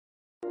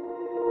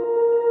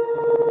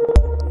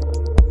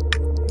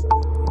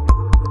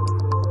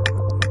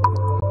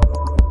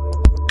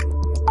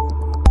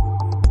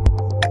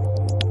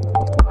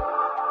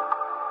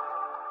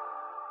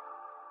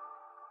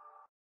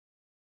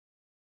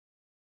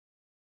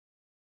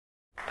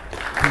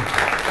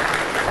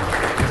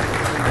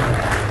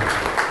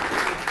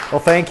Well,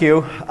 thank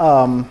you.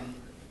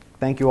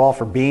 Thank you all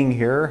for being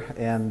here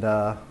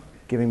and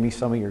giving me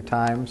some of your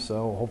time.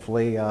 So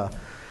hopefully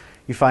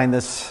you find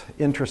this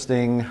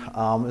interesting.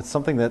 It's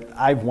something that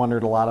I've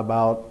wondered a lot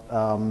about.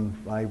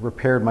 I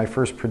repaired my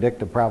first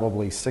Predicta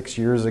probably 6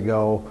 years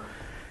ago,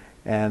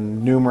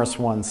 and numerous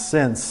ones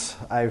since.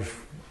 I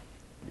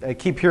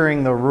keep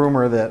hearing the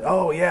rumor that,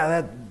 oh yeah,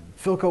 that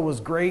Philco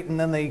was great, and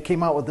then they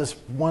came out with this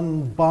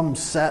one bum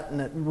set and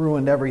it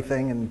ruined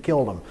everything and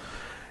killed them.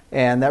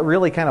 And that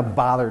really kind of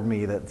bothered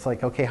me, that it's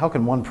like, okay, how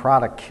can one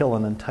product kill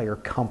an entire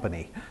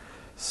company?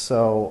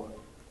 So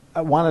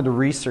I wanted to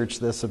research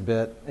this a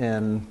bit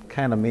and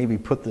kind of maybe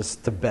put this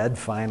to bed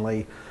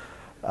finally.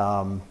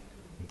 You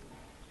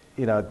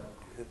know,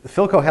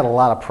 Philco had a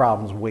lot of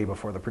problems way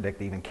before the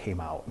Predicta even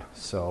came out.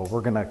 So we're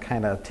going to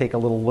kind of take a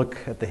little look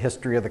at the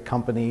history of the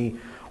company,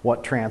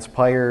 what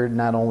transpired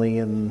not only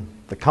in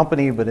the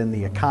company but in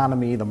the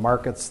economy, the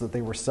markets that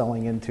they were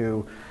selling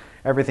into.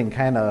 Everything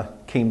kind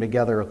of came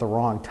together at the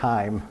wrong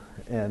time,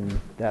 and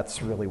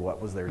that's really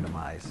what was their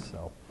demise.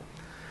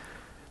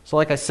 So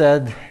like I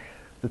said,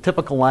 the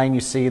typical line you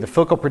see, the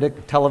Philco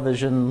Predicta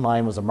television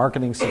line was a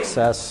marketing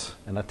success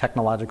and a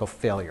technological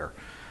failure.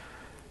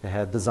 It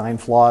had design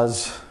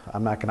flaws.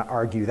 I'm not going to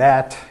argue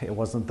that. It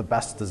wasn't the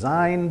best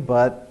design,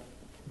 but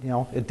you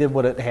know, it did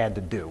what it had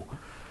to do.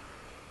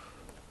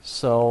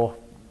 So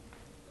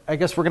I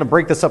guess we're going to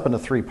break this up into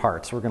three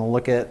parts. We're going to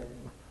look at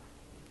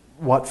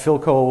what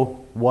Philco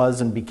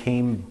was and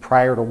became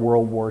prior to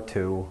World War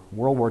II.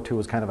 World War II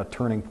was kind of a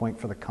turning point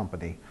for the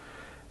company.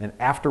 And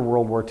after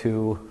World War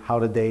II, how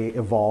did they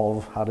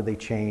evolve? How did they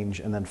change?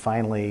 And then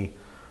finally,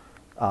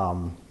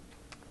 you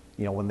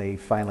know, when they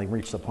finally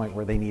reached the point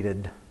where they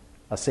needed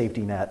a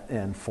safety net,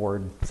 and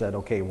Ford said,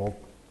 okay, we'll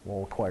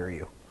acquire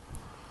you.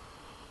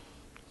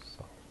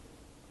 So,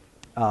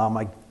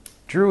 I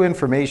drew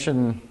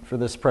information for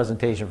this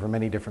presentation from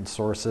many different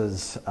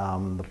sources.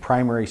 The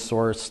primary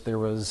source, there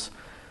was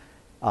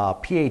a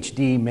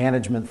PhD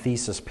management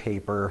thesis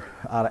paper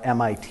out of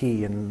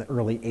MIT in the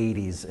early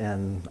 80s,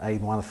 and I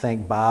want to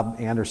thank Bob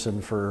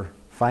Anderson for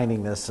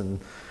finding this, and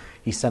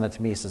he sent it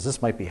to me. He says,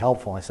 this might be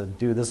helpful. I said,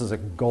 dude, this is a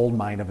gold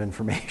mine of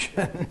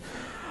information.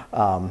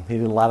 He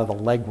did a lot of the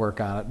legwork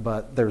on it,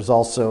 but there's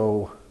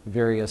also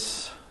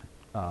various,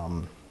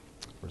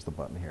 where's the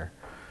button here?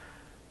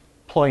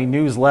 Employee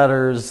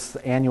newsletters,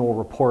 annual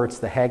reports.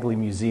 The Hagley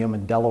Museum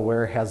in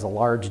Delaware has a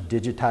large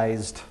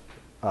digitized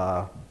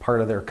part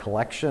of their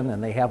collection,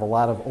 and they have a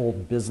lot of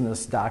old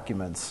business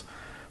documents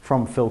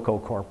from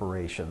Philco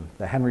Corporation.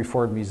 The Henry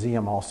Ford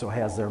Museum also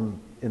has them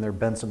in their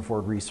Benson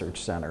Ford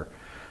Research Center,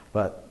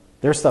 but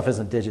their stuff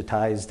isn't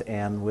digitized,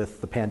 and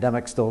with the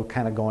pandemic still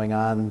kind of going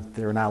on,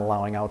 they're not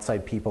allowing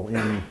outside people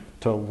in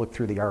to look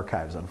through the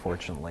archives,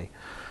 unfortunately.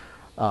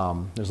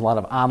 There's a lot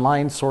of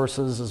online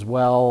sources as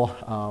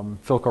well.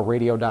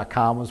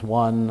 PhilcoRadio.com was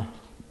one.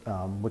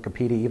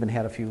 Wikipedia even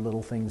had a few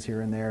little things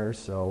here and there.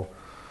 So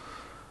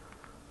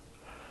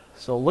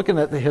looking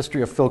at the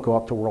history of Philco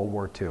up to World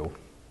War II.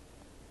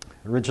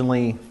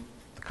 Originally,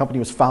 the company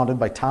was founded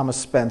by Thomas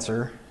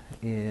Spencer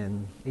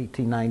in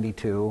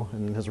 1892,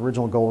 and his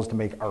original goal was to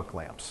make arc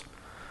lamps.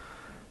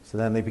 So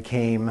then they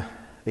became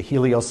the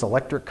Helios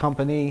Electric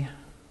Company.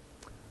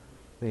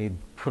 They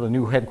put a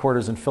new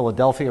headquarters in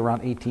Philadelphia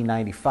around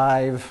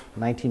 1895.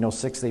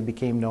 1906, they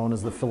became known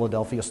as the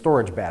Philadelphia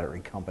Storage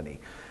Battery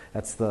Company.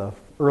 That's the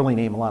early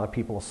name a lot of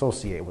people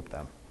associate with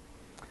them.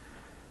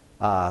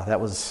 That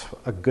was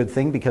a good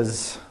thing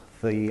because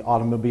the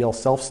automobile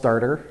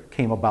self-starter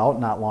came about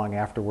not long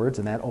afterwards,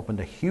 and that opened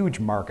a huge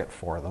market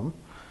for them.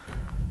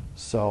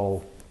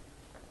 So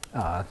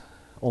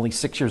only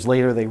 6 years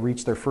later, they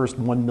reached their first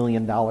 $1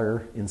 million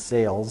in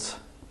sales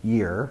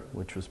year,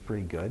 which was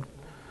pretty good.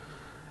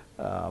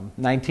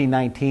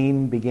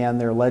 1919 began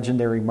their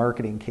legendary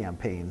marketing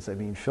campaigns. I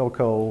mean,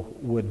 Philco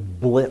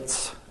would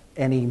blitz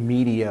any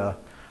media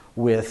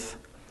with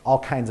all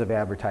kinds of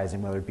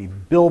advertising, whether it be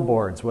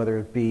billboards, whether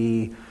it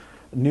be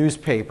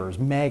newspapers,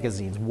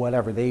 magazines,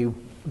 whatever. They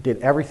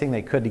did everything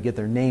they could to get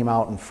their name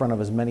out in front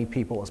of as many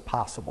people as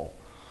possible.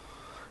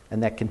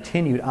 And that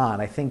continued on.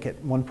 I think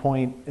at one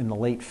point in the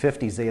late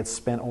 50s, they had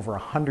spent over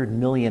 $100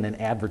 million in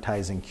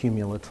advertising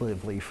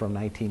cumulatively from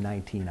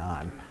 1919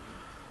 on.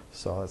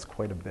 So that's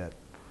quite a bit.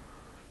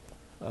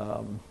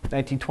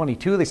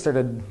 1922, they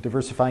started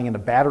diversifying into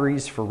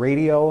batteries for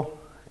radio.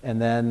 And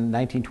then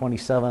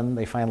 1927,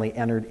 they finally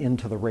entered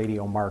into the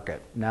radio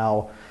market.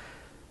 Now,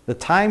 the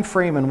time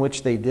frame in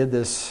which they did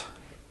this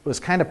was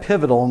kind of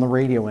pivotal in the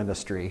radio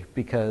industry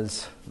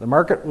because the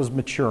market was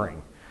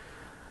maturing.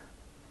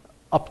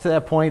 Up to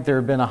that point, there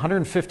had been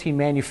 115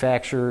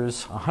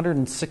 manufacturers,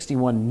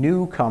 161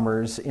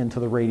 newcomers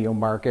into the radio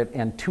market,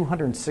 and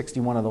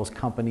 261 of those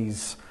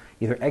companies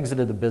either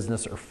exited the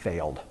business or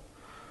failed.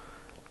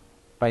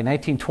 By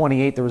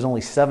 1928, there was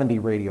only 70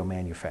 radio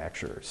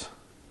manufacturers,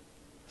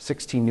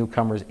 16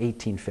 newcomers,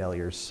 18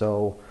 failures.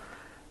 So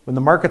when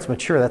the market's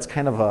mature, that's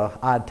kind of an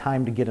odd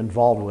time to get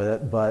involved with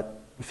it,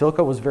 but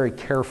Philco was very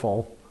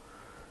careful.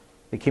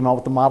 They came out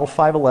with the Model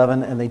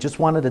 511, and they just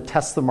wanted to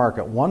test the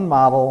market. One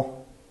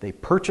model They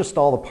purchased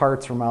all the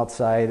parts from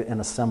outside and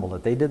assembled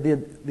it. They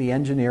did the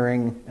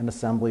engineering and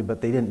assembly,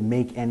 but they didn't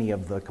make any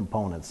of the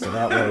components. So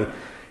that way,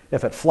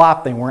 if it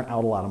flopped, they weren't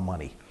out a lot of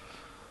money.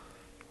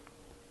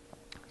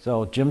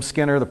 So Jim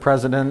Skinner, the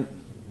president,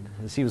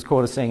 as he was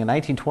quoted saying, in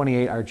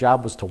 1928, our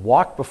job was to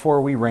walk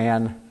before we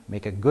ran,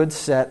 make a good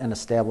set, and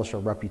establish a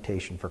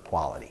reputation for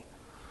quality.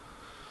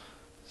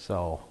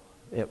 So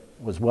it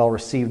was well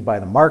received by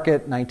the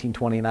market.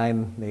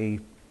 1929, they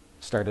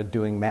started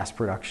doing mass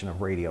production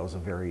of radios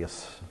of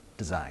various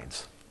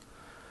designs.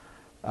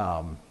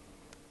 Of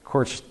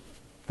course,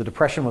 the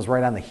Depression was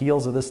right on the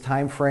heels of this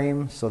time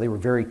frame, so they were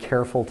very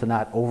careful to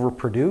not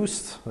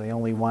overproduce. They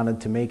only wanted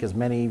to make as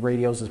many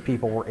radios as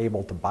people were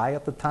able to buy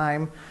at the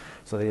time,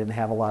 so they didn't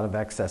have a lot of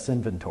excess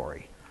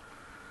inventory.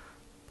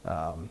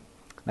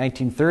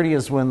 1930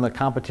 is when the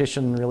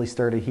competition really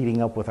started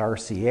heating up with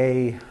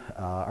RCA.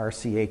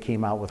 RCA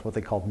came out with what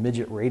they called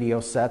midget radio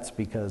sets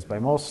because by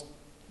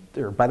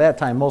that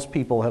time, most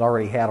people had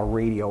already had a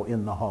radio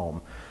in the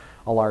home,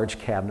 a large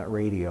cabinet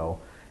radio,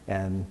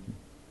 and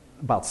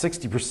about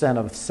 60%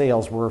 of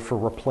sales were for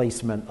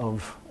replacement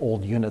of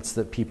old units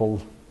that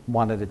people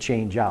wanted to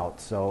change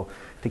out. So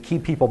to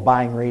keep people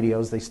buying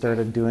radios, they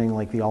started doing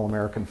like the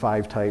All-American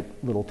 5 type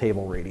little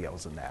table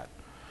radios and that.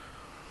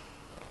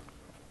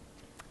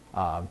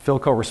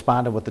 Philco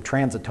responded with the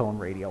Transitone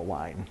radio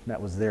line.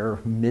 That was their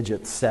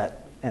midget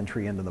set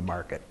entry into the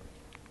market.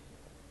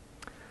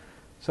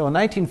 So in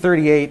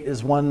 1938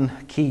 is one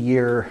key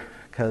year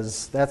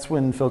because that's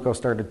when Philco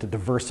started to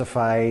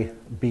diversify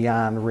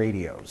beyond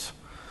radios.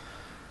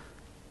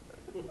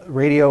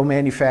 Radio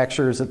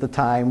manufacturers at the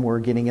time were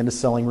getting into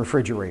selling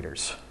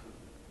refrigerators.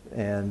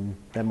 And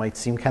that might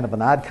seem kind of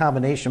an odd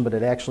combination, but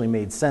it actually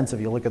made sense if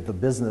you look at the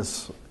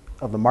business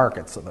of the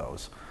markets of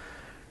those.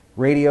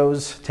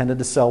 Radios tended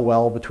to sell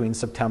well between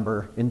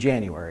September and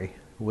January,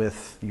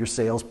 with your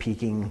sales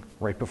peaking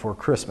right before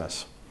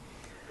Christmas.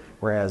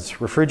 Whereas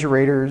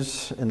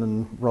refrigerators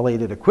and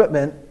related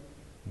equipment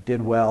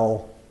did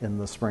well in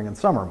the spring and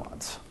summer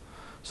months.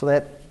 So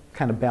that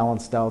kind of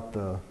balanced out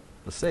the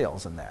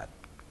sales in that.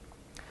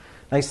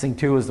 Nice thing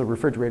too is the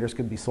refrigerators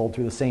could be sold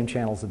through the same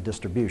channels of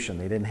distribution.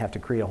 They didn't have to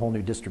create a whole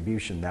new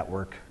distribution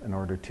network in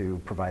order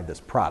to provide this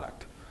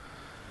product.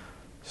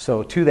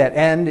 So to that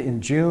end,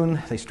 in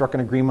June, they struck an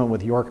agreement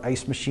with York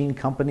Ice Machine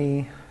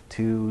Company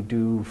to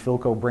do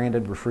Philco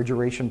branded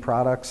refrigeration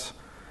products.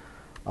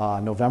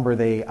 November,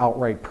 they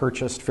outright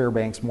purchased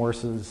Fairbanks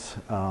Morse's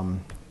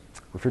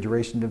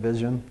refrigeration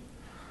division.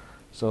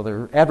 So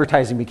their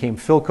advertising became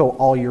Philco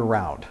all year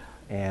round.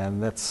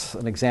 And that's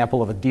an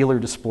example of a dealer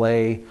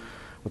display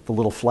with the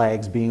little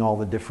flags being all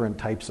the different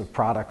types of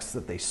products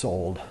that they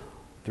sold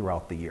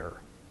throughout the year.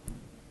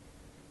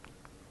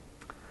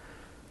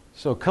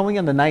 So coming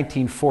into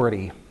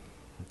 1940,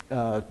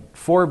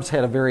 Forbes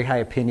had a very high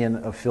opinion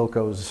of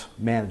Philco's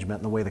management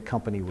and the way the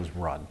company was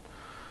run.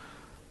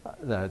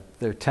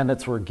 Their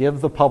tenets were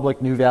give the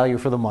public new value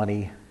for the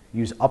money,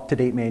 use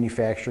up-to-date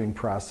manufacturing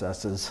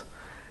processes,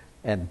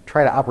 and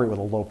try to operate with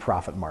a low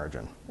profit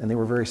margin. And they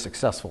were very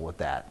successful with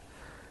that.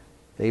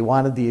 They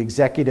wanted the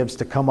executives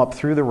to come up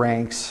through the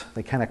ranks.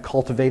 They kind of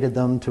cultivated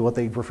them to what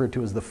they referred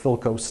to as the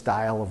Philco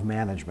style of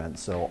management.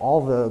 So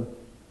all the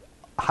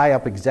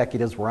high-up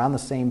executives were on the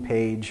same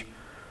page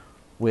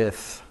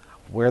with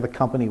where the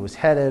company was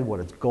headed, what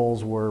its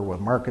goals were,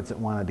 what markets it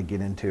wanted to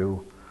get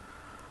into.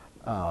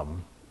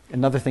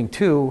 Another thing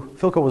too,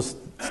 Philco was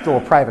still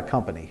a private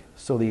company,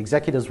 so the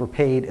executives were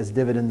paid as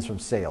dividends from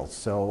sales.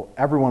 So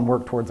everyone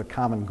worked towards a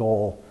common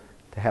goal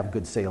to have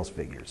good sales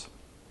figures.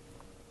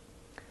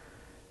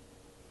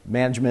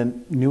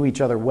 Management knew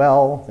each other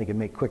well. They could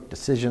make quick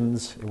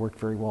decisions. It worked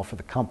very well for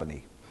the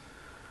company.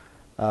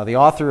 The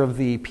author of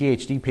the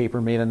PhD paper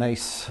made a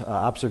nice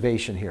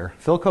observation here.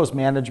 Philco's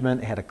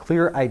management had a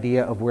clear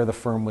idea of where the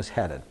firm was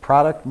headed.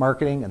 Product,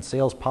 marketing, and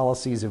sales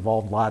policies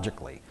evolved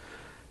logically.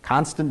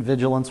 Constant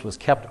vigilance was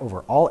kept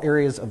over all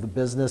areas of the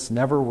business.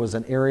 Never was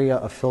an area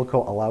of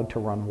Philco allowed to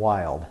run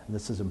wild. And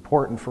this is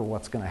important for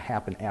what's going to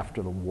happen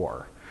after the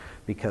war,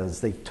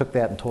 because they took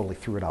that and totally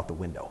threw it out the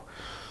window.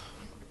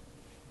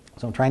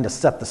 So I'm trying to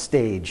set the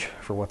stage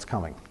for what's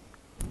coming.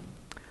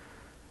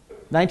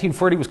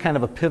 1940 was kind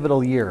of a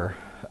pivotal year.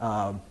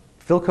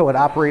 Philco had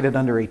operated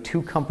under a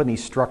two-company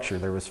structure.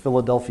 There was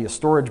Philadelphia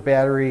Storage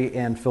Battery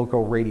and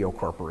Philco Radio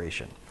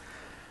Corporation.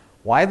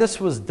 Why this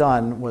was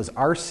done was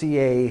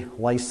RCA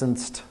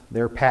licensed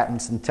their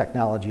patents and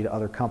technology to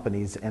other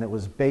companies, and it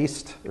was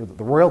based, or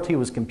the royalty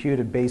was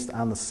computed based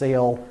on the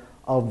sale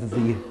of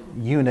the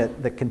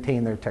unit that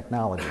contained their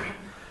technology.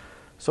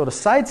 So to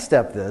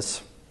sidestep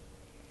this,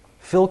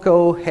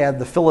 Philco had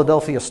the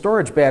Philadelphia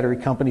Storage Battery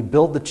Company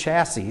build the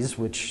chassis,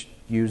 which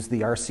used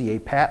the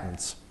RCA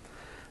patents.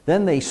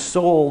 Then they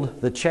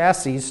sold the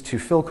chassis to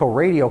Philco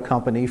Radio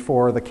Company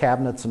for the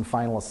cabinets and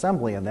final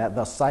assembly and that,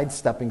 thus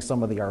sidestepping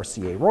some of the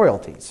RCA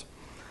royalties.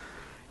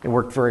 It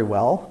worked very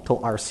well till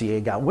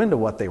RCA got wind of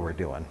what they were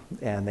doing.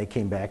 And they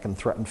came back and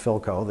threatened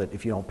Philco that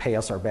if you don't pay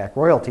us our back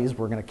royalties,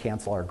 we're going to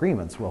cancel our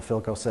agreements. Well,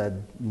 Philco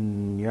said,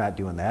 you're not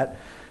doing that.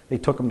 They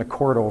took them to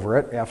court over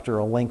it. After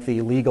a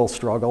lengthy legal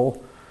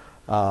struggle,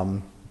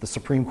 the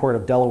Supreme Court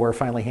of Delaware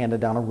finally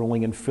handed down a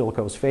ruling in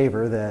Philco's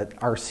favor that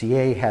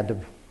RCA had to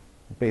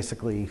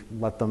basically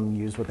let them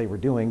use what they were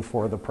doing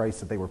for the price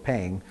that they were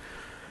paying.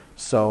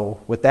 So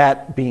with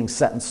that being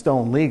set in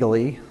stone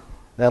legally,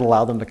 that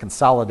allowed them to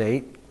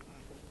consolidate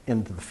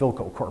into the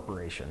Philco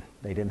Corporation.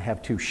 They didn't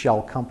have two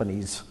shell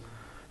companies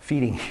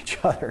feeding each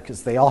other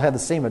because they all had the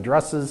same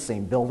addresses,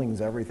 same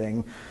buildings,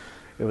 everything.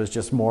 It was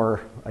just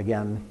more,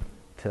 again,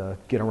 to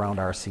get around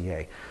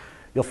RCA.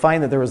 You'll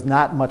find that there was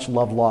not much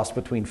love lost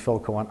between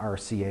Philco and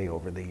RCA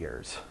over the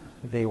years.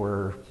 They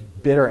were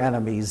bitter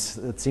enemies.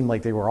 It seemed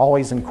like they were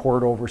always in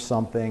court over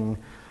something,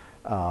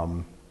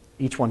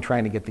 each one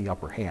trying to get the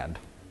upper hand.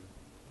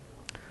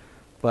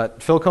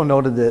 But Philco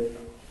noted that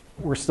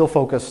we're still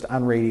focused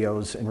on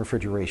radios and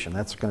refrigeration.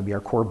 That's going to be our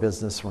core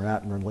business. We're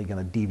not really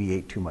going to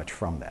deviate too much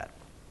from that.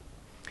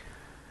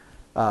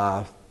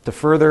 To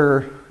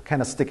further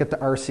kind of stick it to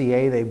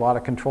RCA, they bought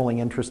a controlling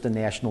interest in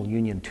National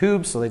Union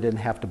Tubes, so they didn't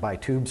have to buy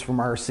tubes from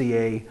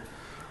RCA.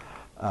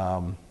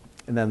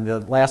 And then the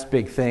last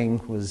big thing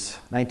was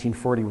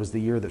 1940 was the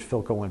year that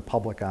Philco went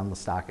public on the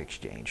stock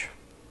exchange.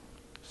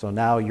 So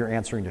now you're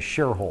answering to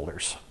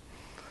shareholders,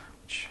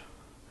 which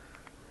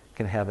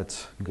can have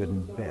its good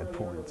and bad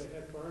points.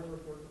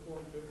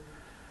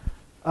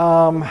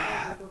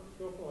 I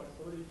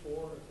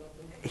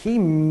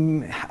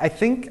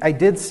think I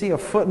did see a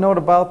footnote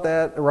about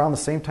that around the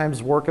same time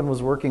as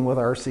was working with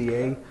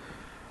RCA.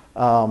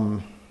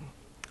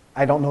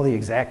 I don't know the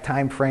exact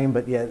time frame,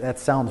 but yeah, that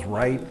sounds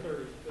right.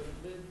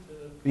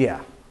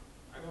 Yeah.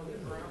 I know that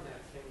around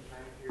that same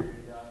time period,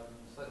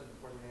 slightly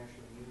before the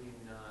National Union,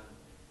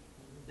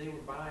 they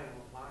were buying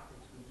locking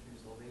tubes from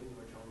Sylvania,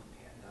 which owned the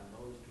patent on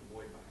those to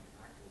avoid buying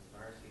cocktails.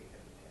 And RCA had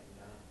the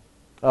patent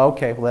on.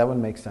 Okay, well that would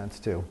make sense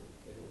too.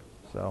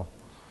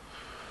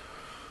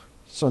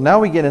 So now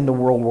we get into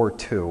World War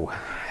II,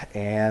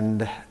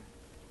 and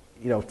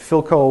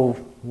Philco,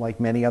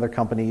 like many other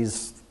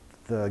companies,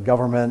 the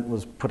government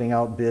was putting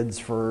out bids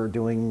for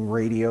doing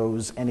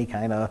radios, any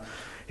kind of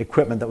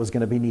equipment that was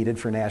going to be needed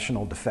for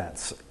national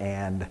defense.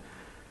 And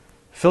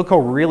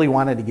Philco really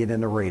wanted to get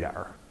into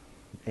radar,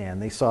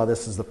 and they saw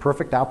this as the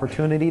perfect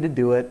opportunity to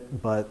do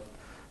it. But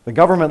the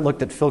government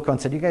looked at Philco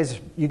and said,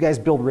 "You guys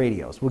build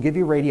radios. We'll give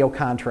you radio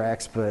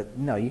contracts, but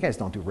no, you guys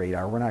don't do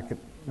radar. We're not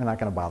going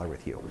to bother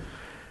with you."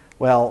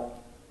 Well,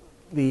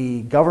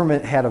 the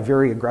government had a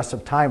very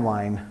aggressive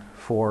timeline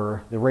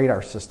for the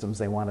radar systems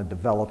they wanted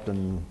developed,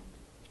 and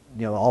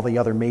all the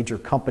other major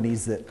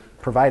companies that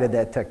provided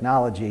that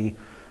technology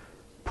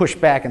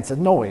pushed back and said,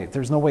 "No way,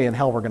 there's no way in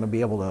hell we're going to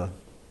be able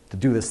to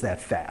do this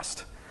that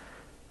fast."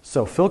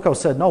 So Philco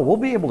said, "No, we'll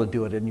be able to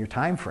do it in your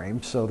time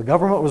frame." So the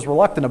government was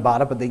reluctant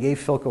about it, but they gave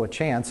Philco a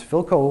chance.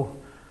 Philco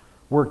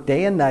worked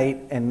day and night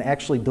and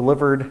actually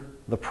delivered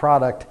the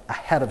product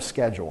ahead of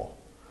schedule,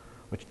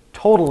 which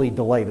totally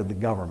delighted the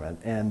government.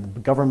 And the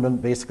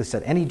government basically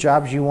said, any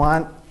jobs you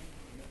want,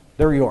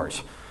 they're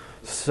yours.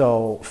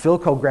 So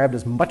Philco grabbed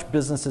as much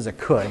business as it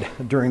could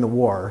during the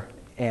war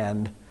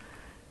and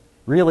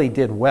really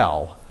did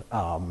well.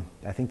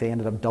 I think they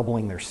ended up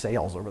doubling their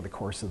sales over the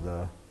course of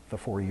the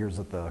 4 years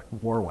that the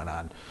war went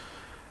on.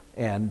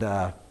 And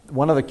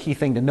one other key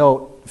thing to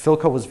note,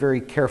 Philco was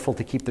very careful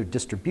to keep their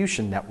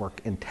distribution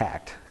network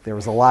intact. There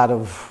was a lot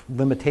of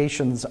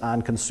limitations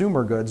on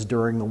consumer goods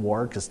during the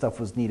war because stuff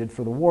was needed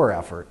for the war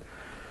effort.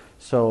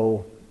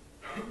 So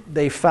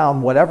they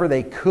found whatever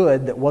they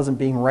could that wasn't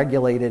being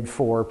regulated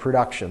for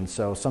production.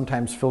 So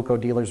sometimes Philco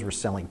dealers were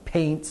selling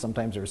paint,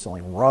 sometimes they were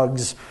selling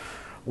rugs,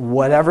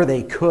 whatever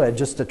they could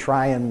just to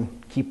try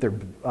and keep their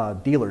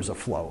dealers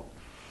afloat.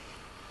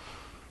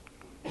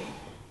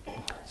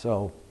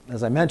 So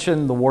as I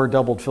mentioned, the war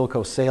doubled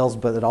Philco's sales,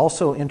 but it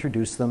also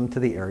introduced them to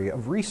the area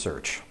of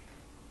research.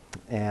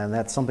 And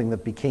that's something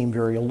that became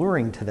very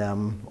alluring to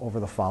them over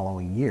the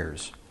following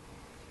years.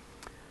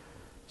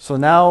 So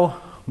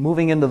now,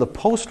 moving into the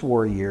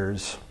post-war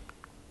years,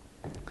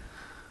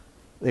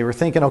 they were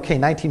thinking, okay,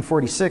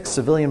 1946,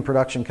 civilian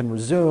production can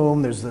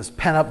resume. There's this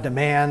pent-up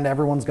demand.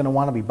 Everyone's going to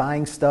want to be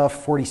buying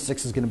stuff.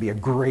 46 is going to be a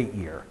great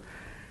year.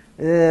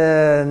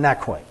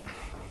 Not quite.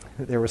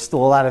 There was still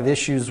a lot of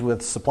issues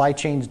with supply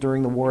chains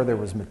during the war. There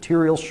was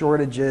material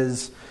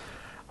shortages.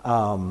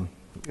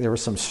 There were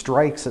some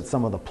strikes at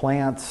some of the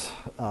plants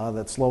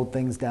that slowed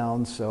things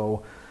down.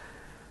 So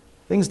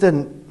things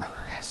didn't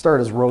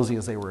start as rosy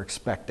as they were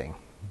expecting.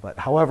 But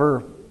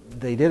however,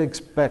 they did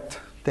expect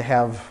to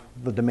have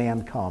the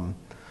demand come.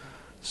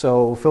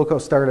 So Philco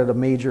started a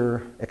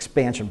major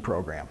expansion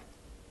program.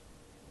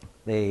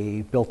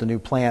 They built a new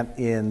plant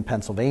in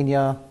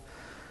Pennsylvania,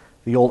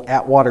 the old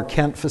Atwater,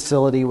 Kent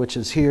facility, which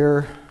is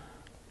here.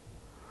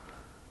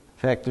 In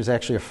fact, there's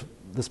actually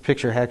this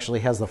picture actually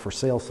has the for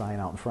sale sign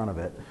out in front of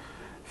it.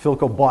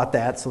 Philco bought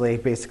that, so they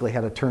basically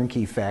had a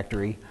turnkey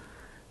factory.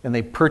 And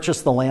they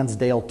purchased the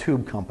Lansdale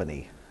Tube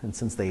Company. And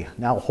since they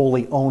now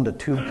wholly owned a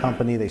tube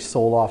company, they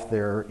sold off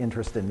their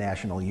interest in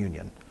National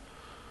Union.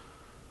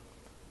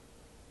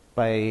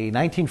 By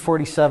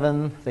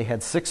 1947, they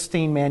had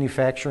 16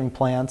 manufacturing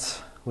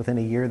plants. Within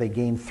a year, they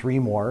gained 3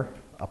 more,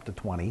 up to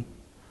 20.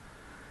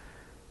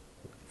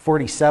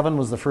 47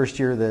 was the first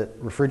year that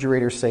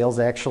refrigerator sales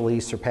actually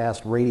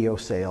surpassed radio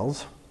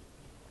sales.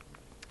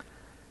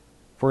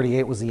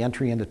 48 was the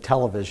entry into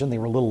television. They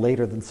were a little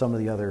later than some of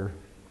the other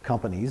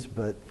companies,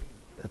 but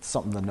it's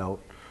something to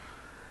note.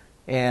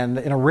 And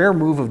in a rare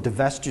move of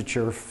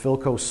divestiture,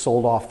 Philco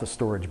sold off the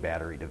storage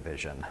battery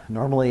division.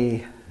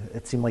 Normally,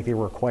 it seemed like they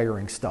were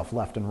acquiring stuff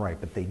left and right,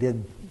 but they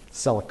did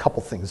sell a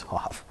couple things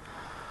off.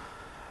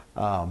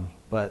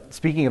 But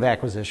speaking of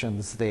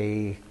acquisitions,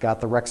 they got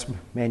the Rex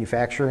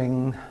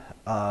Manufacturing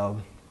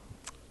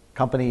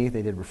company.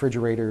 They did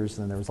refrigerators,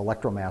 and then there was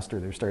Electromaster.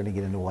 They were starting to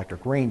get into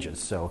electric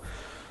ranges, so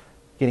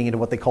getting into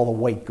what they call the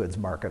white goods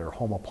market, or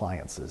home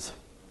appliances.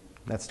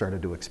 That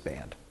started to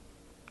expand.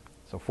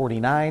 So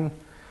 49,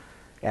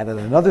 added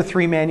another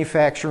 3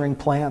 manufacturing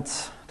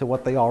plants to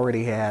what they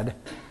already had.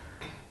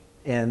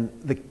 And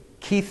the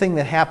key thing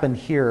that happened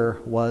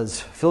here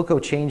was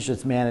Philco changed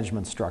its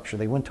management structure.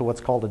 They went to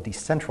what's called a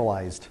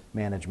decentralized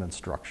management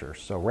structure.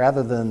 So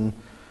rather than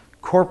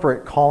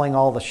corporate calling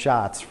all the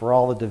shots for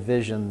all the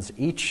divisions,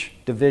 each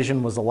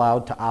division was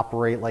allowed to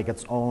operate like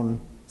its own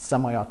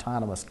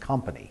semi-autonomous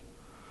company.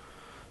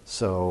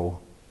 So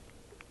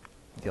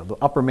the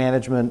upper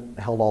management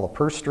held all the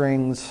purse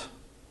strings,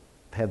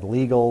 had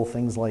legal,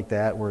 things like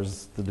that,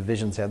 whereas the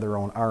divisions had their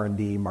own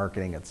R&D,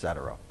 marketing,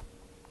 etc.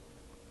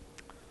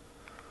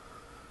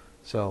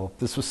 So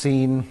this was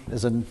seen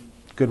as a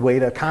good way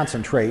to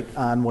concentrate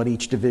on what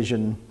each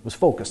division was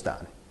focused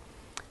on.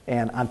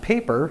 And on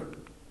paper,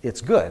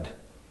 it's good,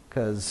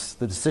 because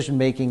the decision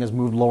making has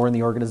moved lower in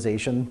the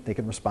organization. They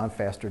can respond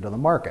faster to the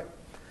market.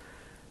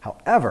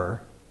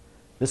 However,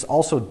 this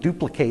also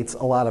duplicates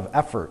a lot of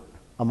effort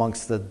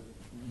amongst the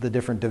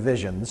different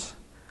divisions,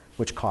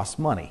 which costs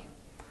money.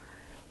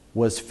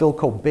 Was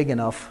Philco big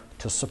enough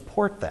to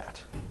support that?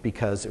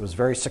 Because it was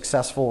very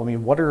successful. I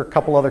mean, what are a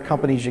couple other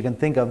companies you can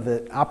think of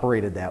that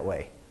operated that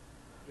way?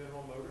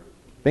 General Motors?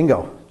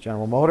 Bingo.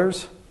 General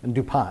Motors and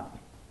DuPont.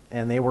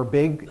 And they were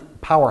big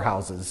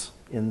powerhouses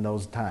in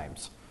those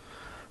times.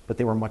 But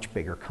they were much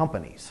bigger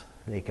companies.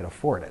 They could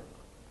afford it.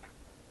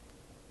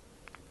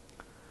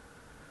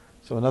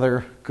 So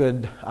another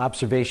good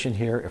observation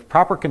here, if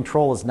proper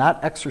control is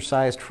not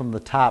exercised from the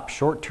top,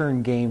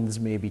 short-term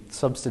gains may be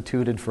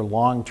substituted for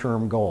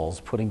long-term goals,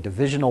 putting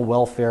divisional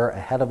welfare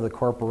ahead of the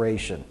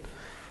corporation.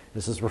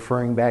 This is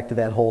referring back to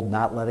that whole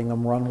not letting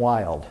them run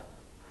wild.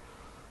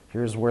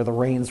 Here's where the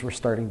reins were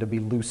starting to be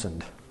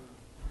loosened.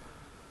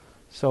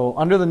 So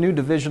under the new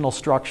divisional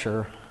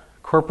structure,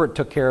 corporate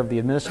took care of the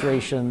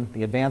administration,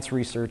 the advanced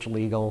research,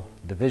 legal.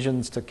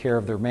 Divisions took care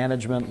of their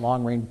management,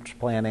 long-range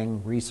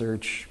planning,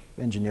 research,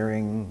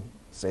 engineering,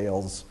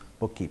 sales,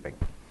 bookkeeping.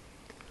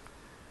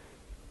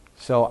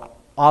 So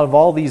out of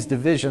all these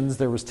divisions,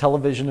 there was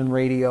television and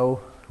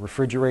radio,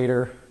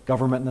 refrigerator,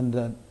 government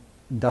and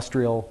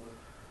industrial,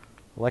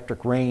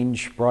 electric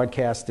range,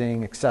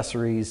 broadcasting,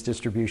 accessories,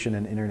 distribution,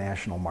 and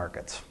international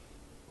markets.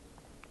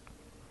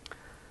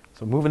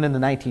 So moving into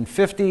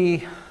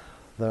 1950,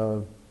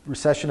 the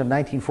recession of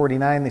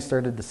 1949, they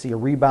started to see a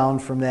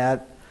rebound from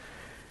that.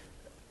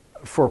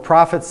 For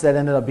profits, that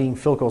ended up being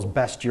Philco's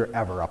best year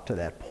ever up to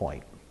that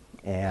point.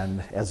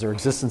 And as their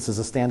existence as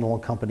a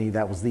standalone company,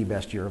 that was the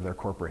best year of their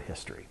corporate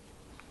history.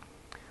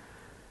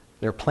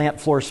 Their plant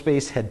floor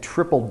space had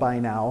tripled by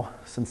now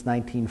since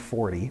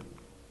 1940.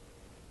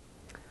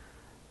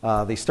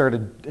 They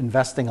started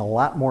investing a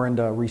lot more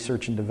into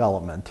research and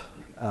development.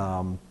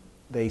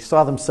 They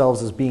saw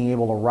themselves as being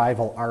able to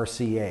rival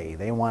RCA.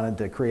 They wanted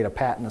to create a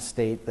patent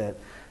estate that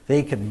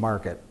they could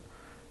market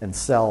and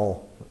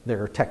sell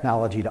their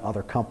technology to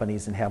other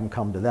companies and have them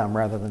come to them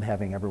rather than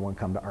having everyone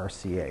come to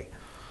RCA.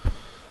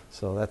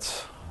 So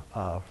that's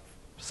a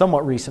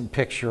somewhat recent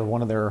picture of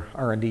one of their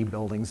R&D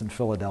buildings in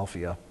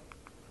Philadelphia.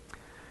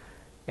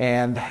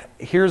 And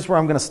here's where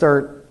I'm going to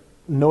start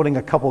noting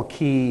a couple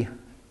key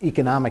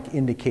economic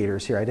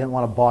indicators here. I didn't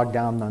want to bog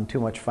down on too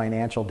much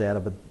financial data,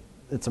 but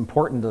it's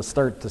important to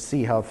start to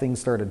see how things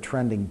started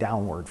trending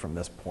downward from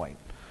this point.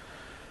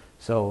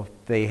 So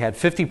they had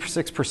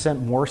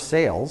 56% more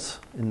sales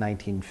in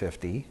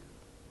 1950.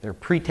 Their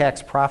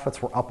pre-tax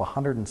profits were up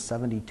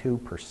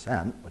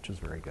 172%, which is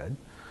very good.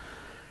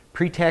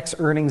 Pre-tax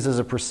earnings as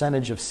a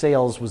percentage of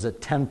sales was at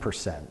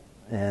 10%.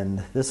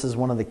 And this is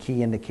one of the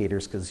key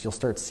indicators because you'll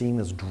start seeing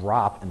this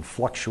drop and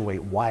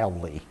fluctuate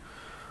wildly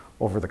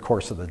over the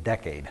course of the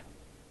decade.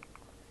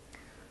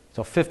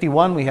 So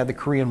 51, we had the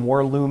Korean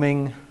War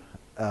looming.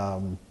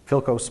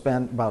 Philco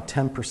spent about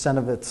 10%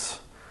 of its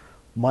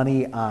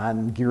money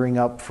on gearing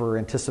up for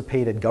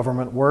anticipated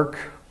government work,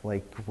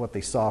 like what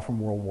they saw from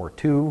World War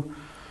II.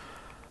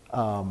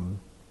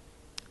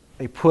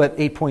 They put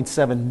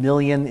 $8.7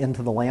 million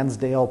into the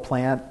Lansdale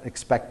plant,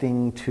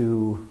 expecting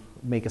to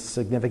make a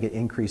significant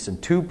increase in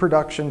tube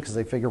production because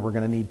they figure we're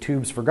going to need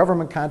tubes for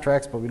government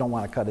contracts, but we don't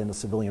want to cut into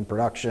civilian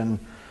production.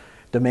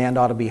 demand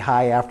ought to be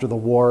high after the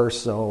war,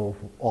 so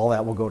all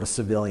that will go to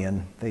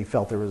civilian. They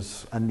felt there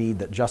was a need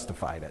that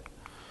justified it.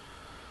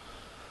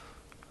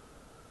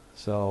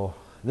 So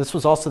this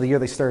was also the year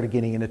they started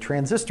getting into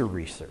transistor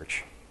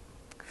research.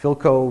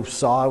 Philco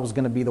saw it was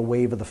going to be the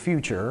wave of the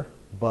future,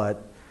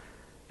 but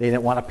they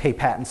didn't want to pay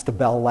patents to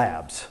Bell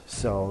Labs.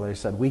 So they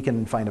said, we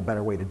can find a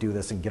better way to do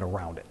this and get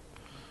around it.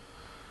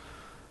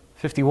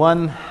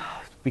 51,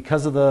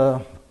 because of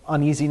the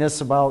uneasiness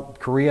about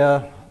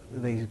Korea,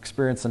 they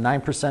experienced a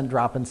 9%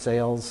 drop in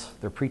sales.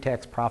 Their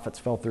pre-tax profits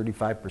fell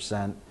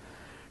 35%.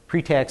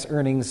 Pre-tax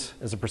earnings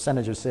as a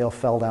percentage of sale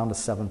fell down to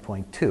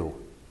 7.2.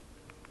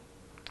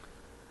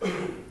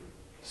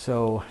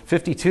 So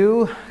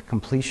 52,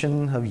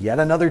 completion of yet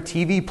another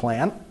TV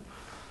plant,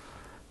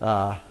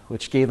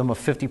 which gave them a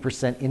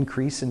 50%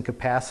 increase in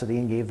capacity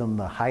and gave them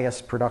the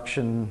highest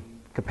production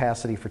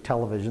capacity for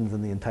televisions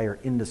in the entire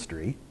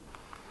industry.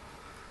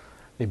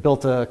 They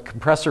built a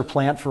compressor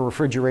plant for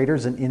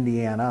refrigerators in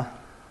Indiana,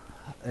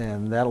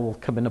 and that'll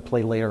come into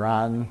play later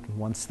on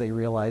once they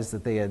realized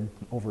that they had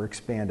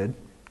overexpanded.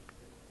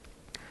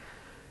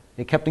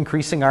 They kept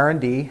increasing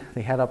R&D.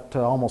 They had up to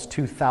almost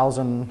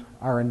 2,000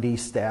 R&D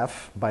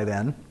staff by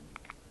then.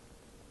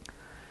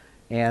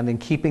 And in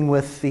keeping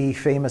with the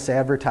famous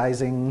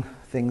advertising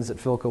things that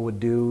Philco would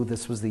do,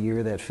 this was the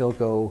year that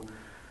Philco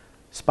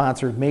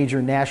sponsored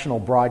major national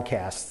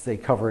broadcasts. They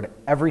covered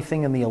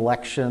everything in the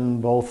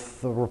election, both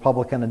the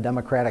Republican and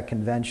Democratic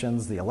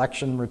conventions, the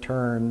election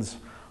returns,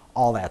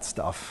 all that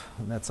stuff.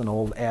 And that's an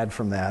old ad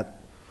from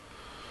that.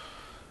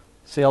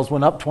 Sales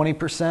went up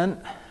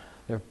 20%,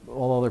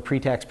 although their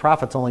pre-tax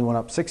profits only went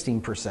up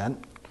 16%.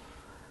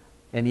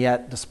 And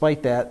yet,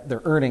 despite that,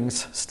 their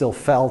earnings still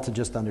fell to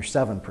just under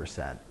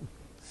 7%.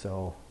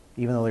 So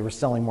even though they were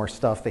selling more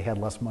stuff, they had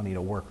less money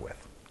to work with.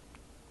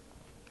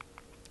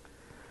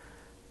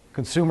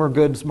 Consumer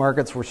goods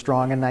markets were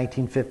strong in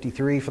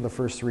 1953 for the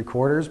first 3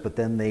 quarters, but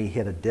then they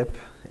hit a dip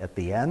at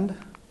the end,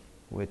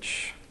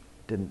 which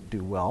didn't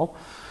do well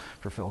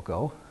for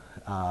Philco.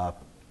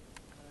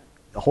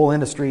 The whole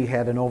industry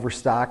had an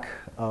overstock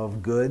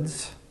of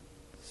goods,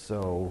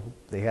 so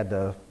they had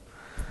to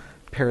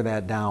pare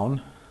that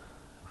down.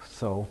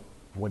 So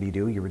what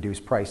do? You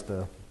reduce price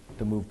to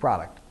move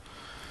product.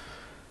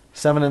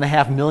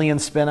 $7.5 million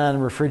spent on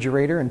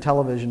refrigerator and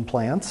television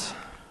plants.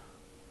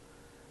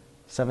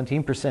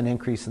 17%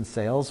 increase in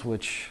sales,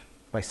 which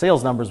by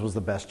sales numbers was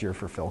the best year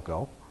for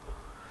Philco.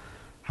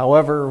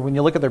 However, when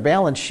you look at their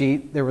balance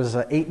sheet, there was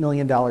an $8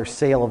 million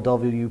sale of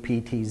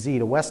WPTZ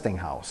to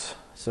Westinghouse.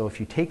 So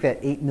if you take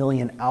that $8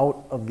 million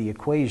out of the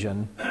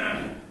equation,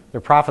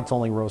 their profits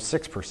only rose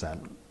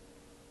 6%.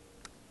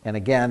 And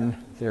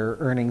again, their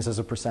earnings as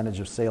a percentage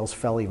of sales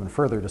fell even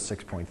further to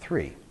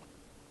 6.3.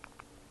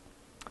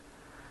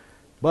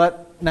 But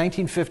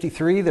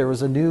 1953, there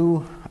was a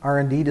new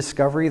R&D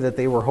discovery that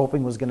they were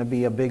hoping was going to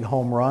be a big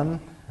home run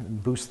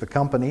and boost the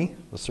company,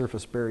 the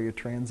surface barrier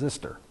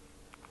transistor.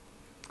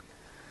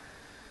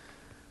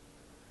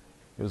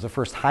 It was the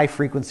first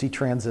high-frequency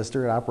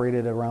transistor. It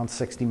operated at around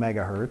 60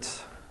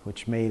 megahertz,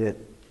 which made it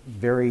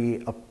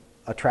very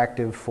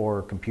attractive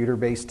for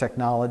computer-based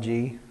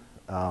technology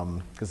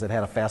because it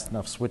had a fast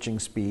enough switching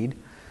speed.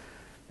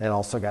 It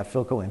also got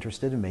Philco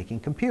interested in making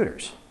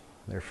computers.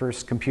 Their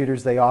first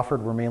computers they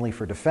offered were mainly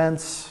for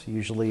defense,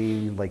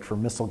 usually like for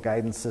missile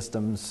guidance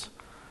systems,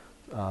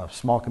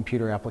 small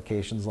computer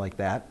applications like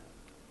that.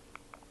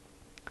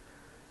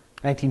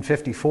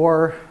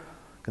 1954,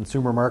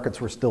 consumer markets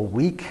were still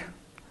weak.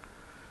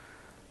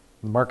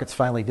 The markets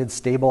finally did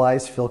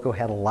stabilize. Philco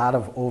had a lot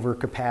of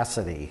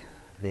overcapacity.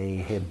 They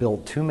had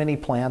built too many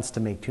plants to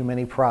make too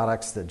many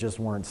products that just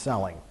weren't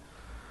selling.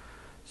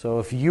 So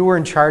if you were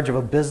in charge of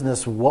a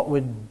business, what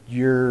would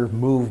your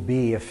move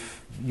be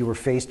if you were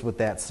faced with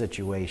that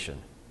situation?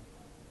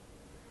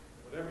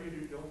 Whatever you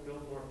do, don't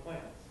build more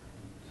plants.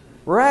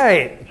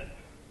 Right.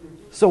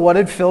 So what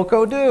did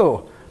Philco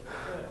do?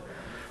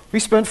 We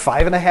spent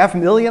 $5.5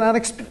 million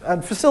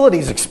on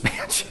facilities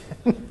expansion.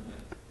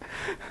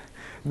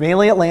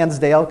 Mainly at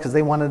Lansdale because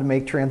they wanted to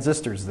make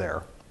transistors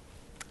there.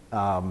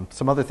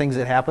 Some other things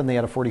that happened, they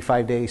had a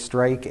 45-day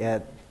strike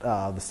at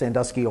the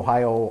Sandusky,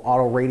 Ohio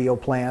auto radio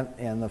plant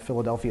and the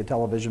Philadelphia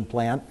television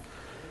plant.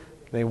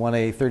 They won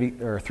a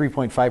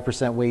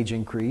 3.5% wage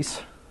increase.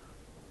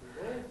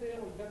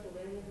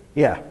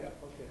 Yeah.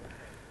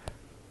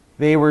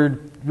 They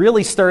were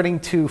really starting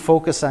to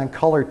focus on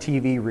color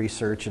TV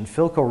research, and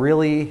Philco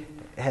really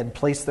had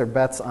placed their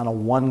bets on a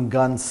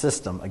one-gun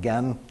system.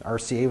 Again,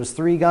 RCA was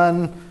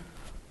 3-gun.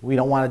 We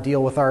don't want to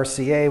deal with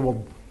RCA.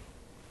 Well,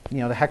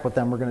 to heck with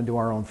them. We're going to do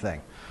our own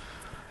thing.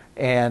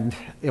 And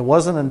it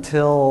wasn't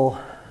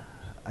until,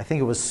 I think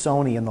it was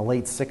Sony in the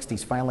late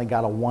 60s, finally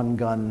got a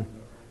one-gun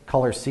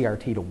color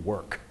CRT to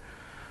work.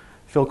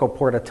 Philco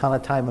poured a ton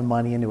of time and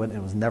money into it, and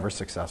it was never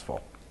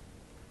successful.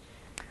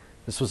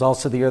 This was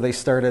also the year they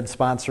started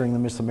sponsoring the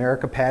Miss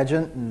America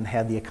pageant and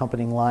had the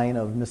accompanying line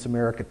of Miss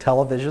America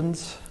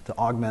televisions to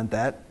augment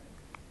that.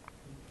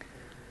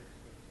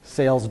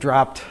 Sales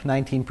dropped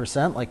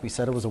 19%. Like we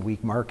said, it was a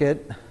weak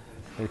market.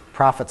 Their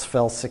profits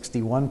fell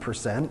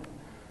 61%.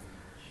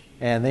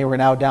 And they were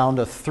now down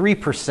to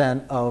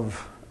 3%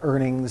 of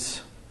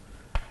earnings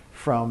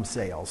from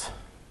sales.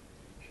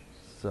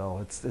 So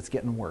it's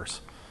getting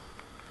worse.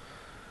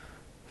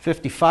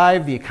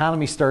 55, the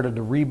economy started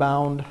to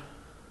rebound.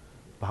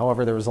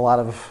 However, there was a lot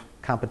of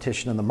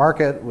competition in the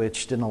market,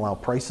 which didn't allow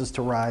prices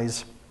to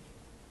rise.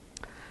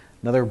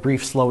 Another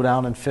brief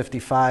slowdown in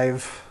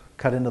 55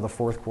 cut into the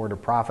fourth quarter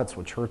profits,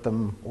 which hurt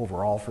them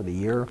overall for the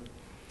year.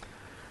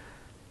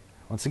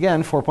 Once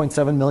again,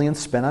 $4.7 million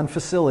spent on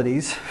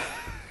facilities,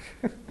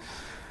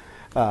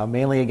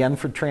 mainly again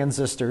for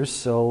transistors.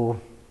 So,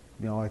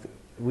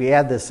 we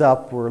add this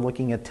up, we're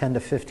looking at 10 to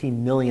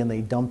 15 million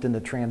they dumped into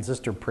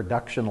transistor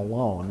production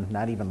alone,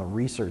 not even the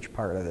research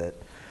part of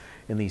it,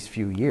 in these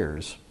few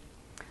years.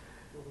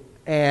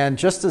 And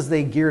just as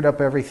they geared up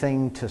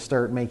everything to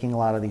start making a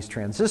lot of these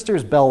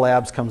transistors, Bell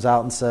Labs comes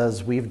out and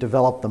says, we've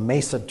developed the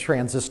Mesa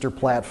transistor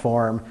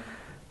platform.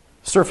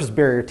 Surface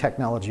barrier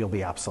technology will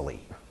be obsolete.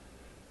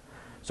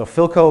 So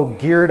Philco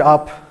geared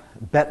up,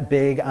 bet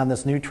big on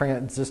this new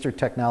transistor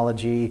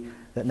technology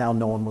that now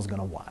no one was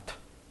going to want.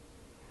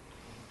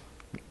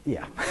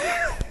 Yeah,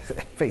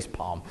 face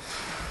palm.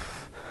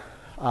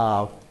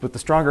 With the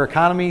stronger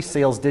economy,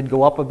 sales did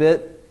go up a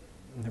bit.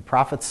 Their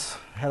profits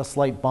had a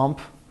slight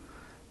bump.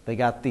 They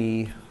got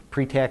the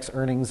pre-tax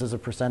earnings as a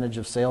percentage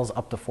of sales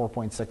up to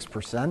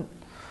 4.6%.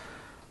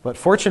 But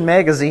Fortune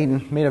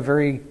magazine made a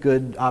very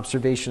good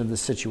observation of the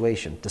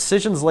situation.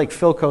 Decisions like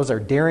Philco's are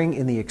daring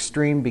in the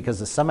extreme because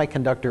the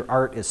semiconductor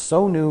art is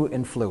so new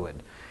and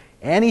fluid.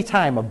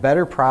 Anytime a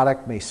better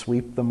product may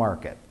sweep the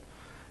market.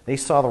 They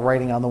saw the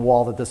writing on the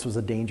wall that this was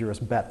a dangerous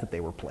bet that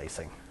they were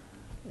placing,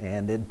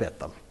 and it bit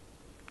them.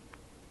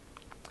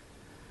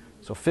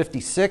 So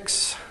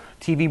 56,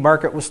 TV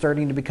market was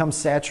starting to become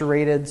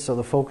saturated, so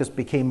the focus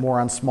became more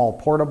on small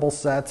portable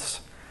sets.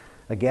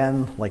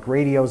 Again, like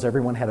radios,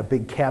 everyone had a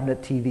big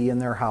cabinet TV in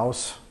their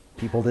house.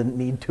 People didn't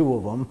need two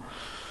of them.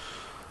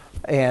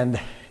 And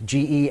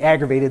GE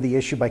aggravated the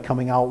issue by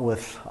coming out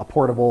with a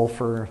portable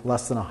for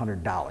less than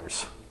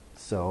 $100.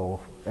 So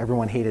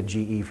everyone hated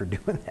GE for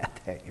doing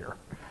that year.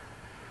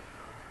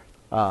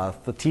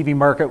 The TV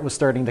market was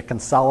starting to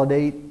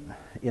consolidate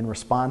in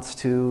response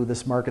to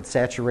this market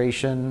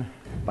saturation.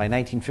 By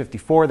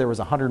 1954, there was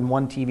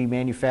 101 TV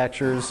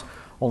manufacturers,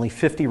 only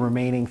 50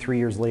 remaining 3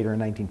 years later in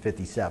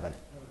 1957.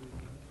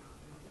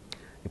 The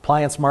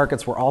appliance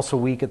markets were also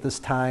weak at this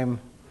time,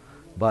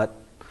 but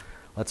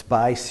let's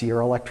buy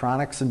Sierra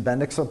Electronics and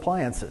Bendix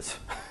appliances.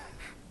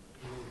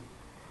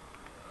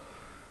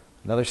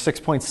 Another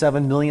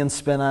 $6.7 million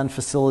spent on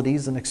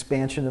facilities and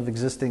expansion of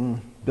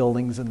existing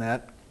buildings and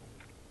that.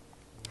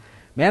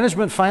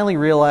 Management finally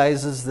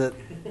realizes that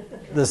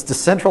this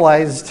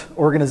decentralized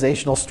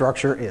organizational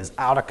structure is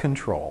out of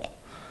control.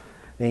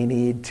 They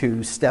need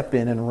to step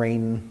in and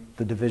rein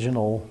the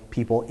divisional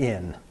people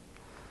in.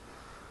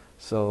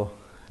 So,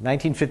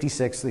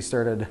 1956, they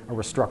started a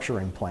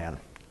restructuring plan.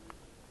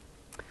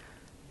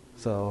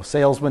 So,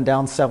 sales went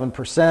down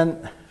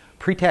 7%.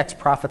 Pre-tax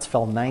profits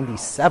fell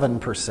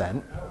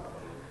 97%.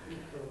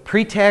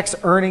 Pre-tax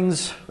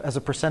earnings as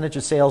a percentage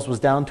of sales was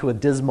down to a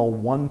dismal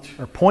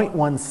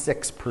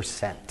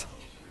 0.16%.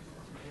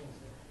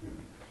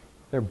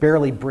 They're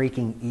barely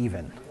breaking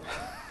even.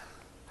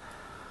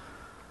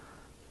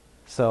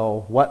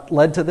 So what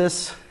led to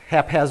this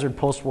haphazard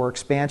post-war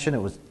expansion?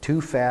 It was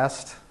too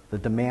fast. The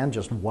demand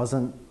just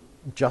wasn't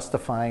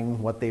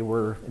justifying what they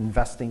were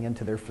investing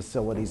into their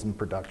facilities and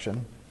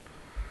production,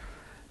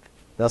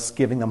 thus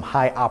giving them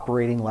high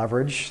operating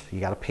leverage. You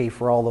got to pay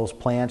for all those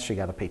plants, you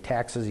got to pay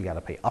taxes, you got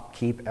to pay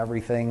upkeep,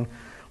 everything.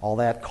 All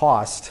that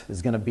cost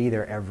is going to be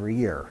there every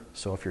year.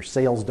 So if your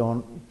sales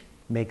don't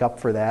make up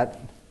for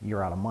that,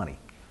 you're out of money.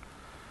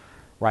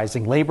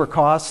 Rising labor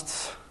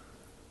costs,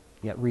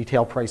 yet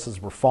retail prices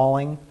were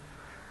falling.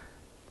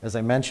 As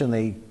I mentioned,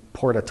 they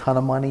poured a ton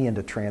of money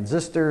into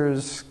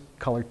transistors,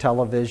 color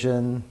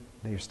television.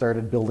 They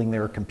started building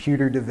their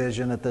computer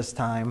division at this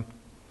time.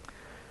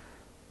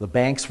 The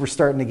banks were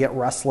starting to get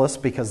restless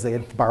because they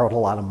had borrowed a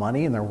lot of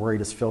money and they're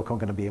worried, is Philco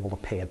going to be able to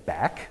pay it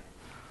back?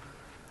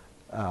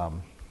 If they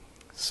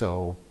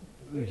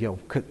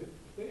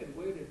had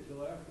waited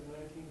till after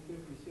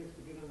 1956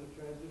 to get on the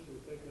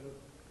transistors, they could have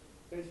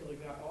basically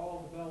got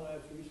all the Bell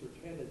Labs research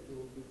handed to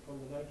them from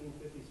the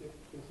 1956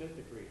 consent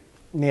decree.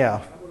 Yeah.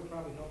 That would have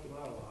probably helped them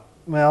out a lot.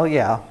 Well,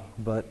 yeah,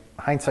 but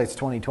hindsight's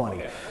 20/20.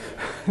 Okay.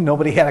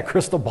 Nobody had a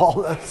crystal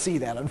ball to see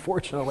that,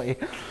 unfortunately.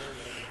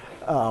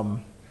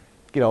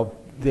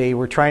 They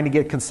were trying to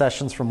get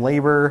concessions from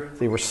labor.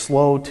 They were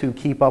slow to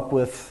keep up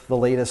with the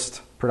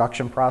latest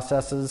production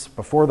processes.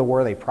 Before the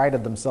war, they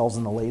prided themselves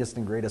in the latest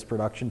and greatest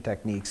production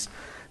techniques.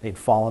 They'd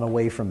fallen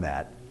away from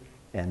that,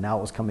 and now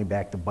it was coming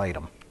back to bite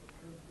them.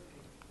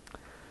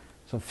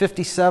 So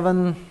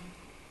 57,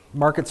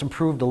 markets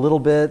improved a little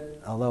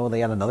bit, although they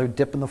had another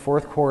dip in the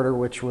fourth quarter,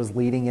 which was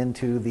leading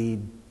into the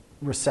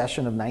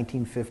recession of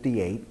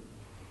 1958.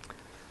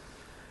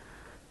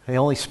 They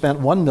only spent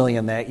 $1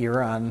 million that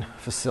year on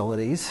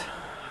facilities.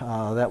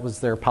 That was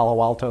their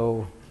Palo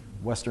Alto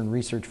Western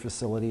Research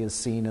Facility, as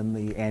seen in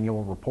the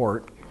annual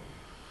report.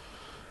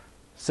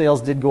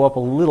 Sales did go up a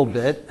little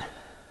bit.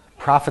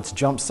 Profits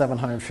jumped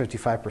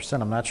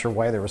 755%. I'm not sure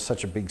why there was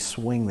such a big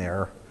swing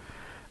there.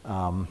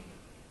 I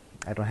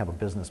don't have a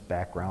business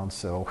background,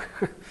 so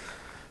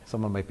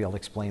someone might be able to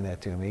explain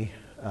that to me.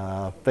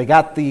 They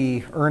got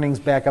the earnings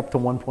back up to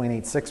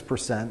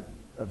 1.86%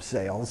 of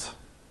sales,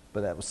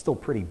 but that was still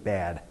pretty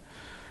bad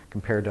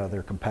compared to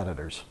other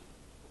competitors.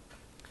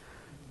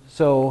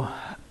 So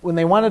when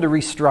they wanted to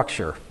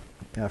restructure,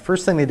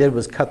 first thing they did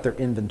was cut their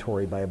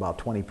inventory by about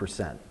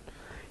 20%.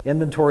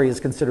 Inventory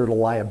is considered a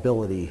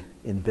liability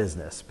in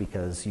business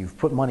because you've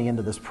put money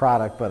into this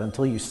product, but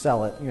until you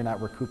sell it, you're not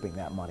recouping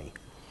that money.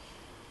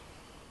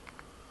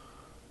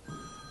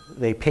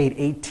 They paid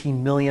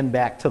 $18 million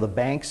back to the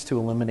banks to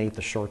eliminate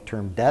the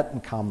short-term debt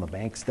and calm the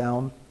banks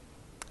down.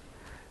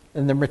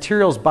 And the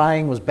materials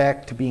buying was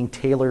back to being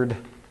tailored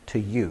to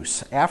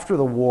use. After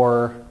the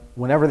war,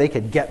 whenever they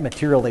could get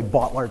material, they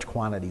bought large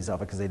quantities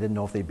of it because they didn't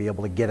know if they'd be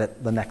able to get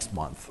it the next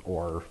month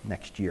or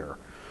next year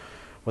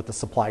with the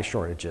supply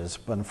shortages.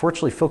 But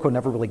unfortunately, Philco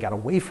never really got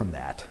away from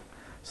that.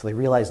 So they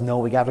realized, no,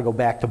 we got to go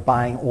back to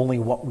buying only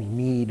what we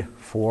need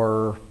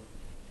for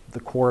the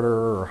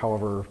quarter or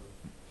however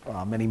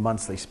many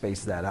months they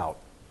spaced that out.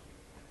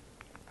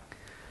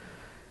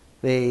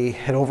 They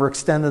had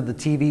overextended the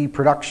TV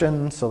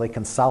production, so they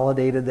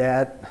consolidated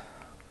that.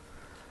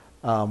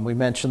 We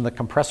mentioned the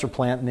compressor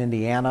plant in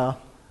Indiana.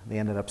 They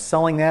ended up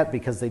selling that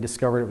because they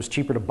discovered it was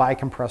cheaper to buy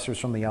compressors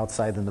from the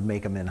outside than to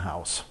make them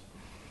in-house.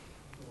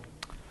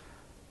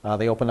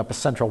 They opened up a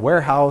central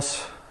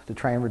warehouse to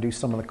try and reduce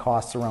some of the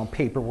costs around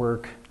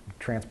paperwork,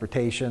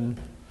 transportation.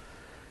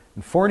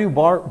 And 4 new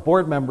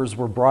board members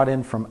were brought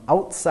in from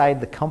outside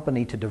the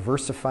company to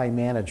diversify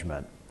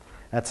management.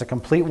 That's a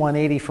complete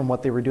 180 from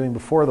what they were doing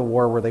before the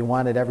war, where they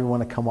wanted everyone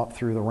to come up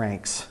through the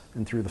ranks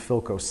and through the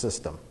Philco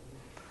system.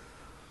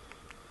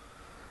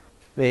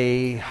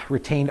 They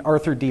retained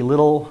Arthur D.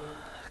 Little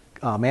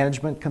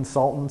management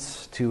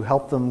consultants to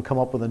help them come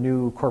up with a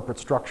new corporate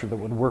structure that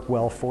would work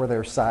well for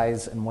their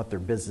size and what their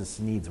business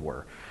needs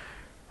were.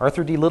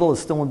 Arthur D. Little is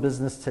still in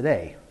business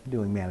today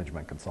doing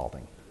management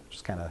consulting, which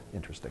is kind of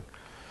interesting.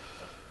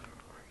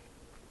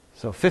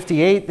 So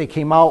 58, they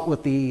came out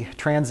with the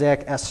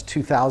Transact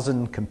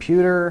S2000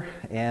 computer,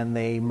 and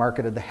they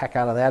marketed the heck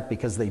out of that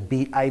because they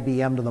beat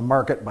IBM to the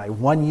market by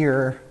 1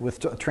 year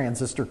with a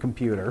transistor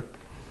computer.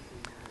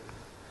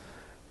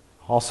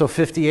 Also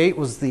 58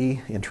 was the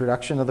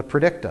introduction of the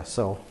Predicta.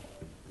 So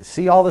you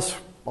see all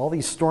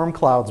these storm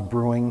clouds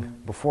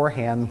brewing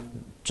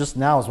beforehand. Just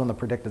now is when the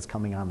Predicta is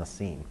coming on the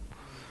scene.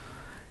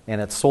 And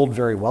it sold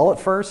very well at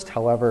first.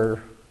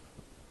 However,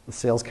 the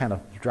sales kind of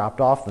dropped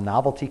off. The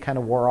novelty kind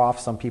of wore off.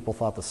 Some people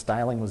thought the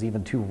styling was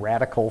even too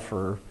radical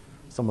for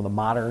some of the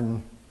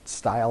modern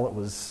style that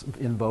was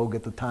in vogue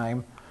at the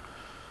time.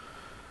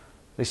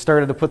 They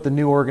started to put the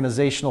new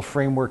organizational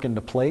framework into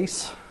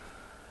place.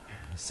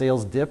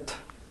 Sales dipped.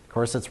 Of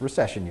course, it's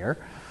recession year.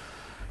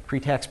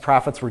 Pre-tax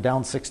profits were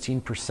down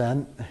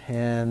 16%,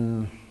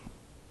 and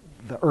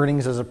the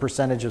earnings as a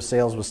percentage of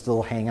sales was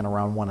still hanging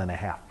around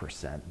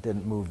 1.5%.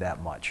 Didn't move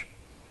that much.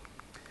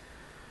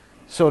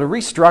 So to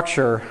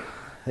restructure,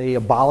 they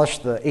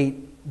abolished the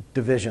 8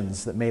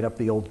 divisions that made up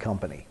the old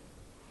company.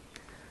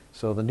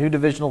 So the new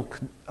divisional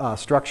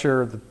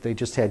structure, they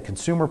just had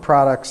consumer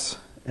products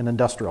and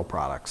industrial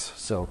products.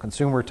 So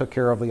consumer took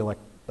care of the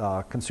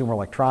consumer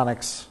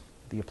electronics,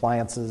 the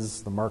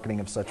appliances, the marketing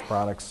of such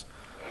products.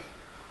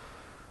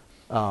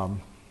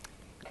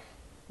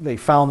 They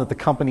found that the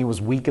company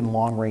was weak in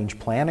long-range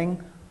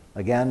planning.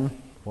 Again,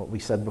 what we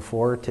said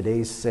before,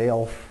 today's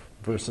sale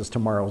versus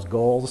tomorrow's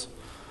goals.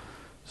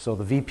 So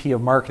the VP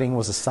of marketing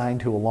was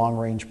assigned to a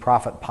long-range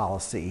profit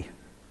policy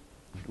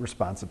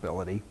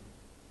responsibility.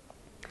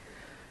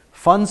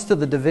 Funds to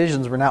the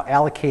divisions were now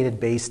allocated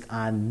based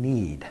on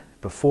need.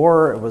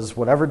 Before, it was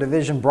whatever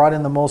division brought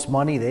in the most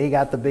money, they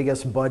got the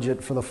biggest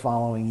budget for the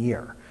following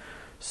year.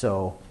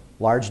 So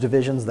large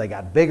divisions, they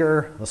got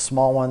bigger. The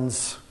small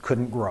ones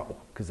couldn't grow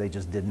because they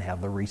just didn't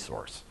have the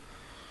resource.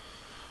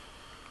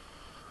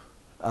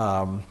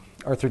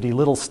 Arthur D.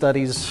 Little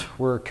studies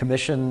were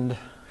commissioned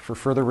for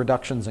further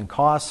reductions in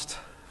cost.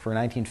 For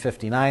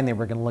 1959, they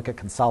were going to look at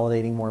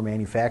consolidating more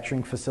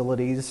manufacturing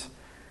facilities.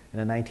 And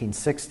in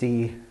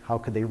 1960, how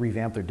could they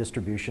revamp their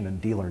distribution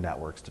and dealer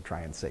networks to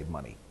try and save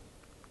money?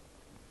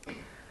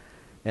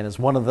 And as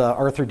one of the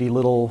Arthur D.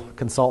 Little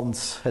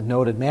consultants had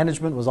noted,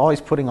 management was always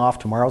putting off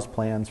tomorrow's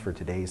plans for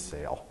today's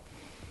sale.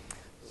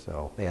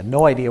 So they had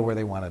no idea where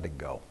they wanted to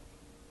go.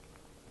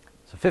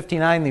 So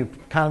 59, the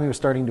economy was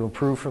starting to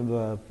improve from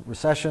the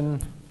recession.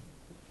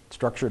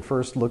 Structure at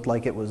first looked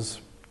like it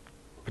was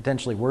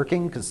potentially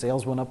working because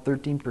sales went up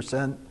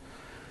 13%.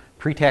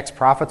 Pre-tax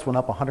profits went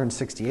up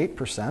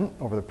 168%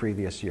 over the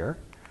previous year.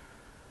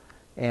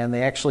 And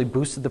they actually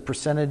boosted the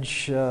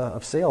percentage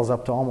of sales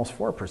up to almost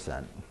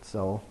 4%.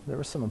 So there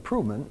was some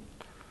improvement.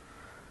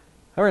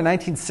 However, in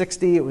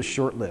 1960, it was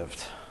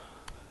short-lived.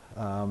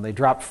 They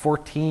dropped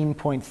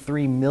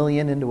 $14.3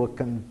 million into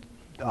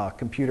a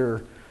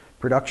computer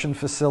production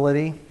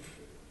facility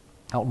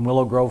out in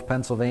Willow Grove,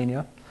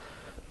 Pennsylvania.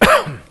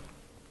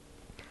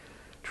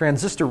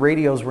 Transistor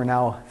radios were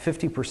now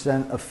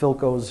 50% of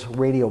Philco's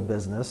radio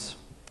business,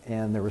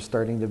 and they were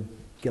starting to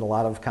get a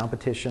lot of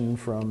competition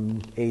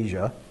from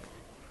Asia.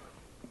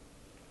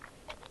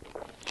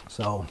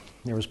 So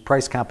there was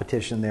price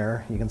competition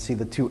there. You can see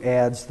the two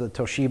ads. The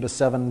Toshiba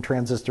 7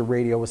 transistor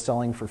radio was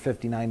selling for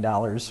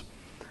 $59.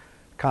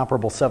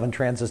 Comparable 7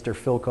 transistor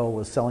Philco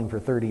was selling for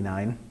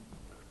 $39.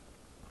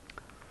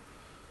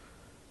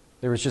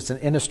 There was just an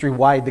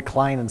industry-wide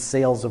decline in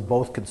sales of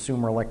both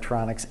consumer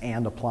electronics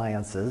and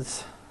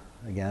appliances.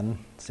 Again,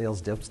 sales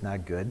dips,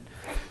 not good.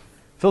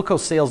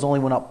 Philco's sales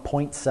only went up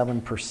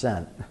 0.7%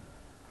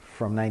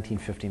 from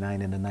 1959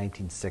 into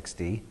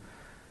 1960.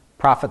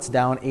 Profits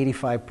down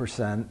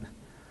 85%.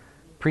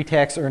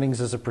 Pre-tax earnings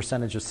as a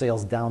percentage of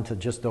sales down to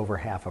just over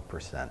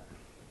 0.5%.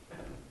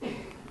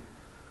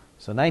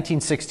 So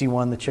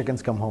 1961, the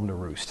chickens come home to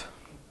roost.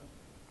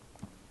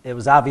 It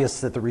was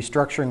obvious that the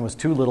restructuring was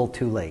too little,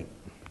 too late.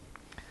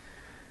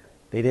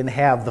 They didn't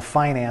have the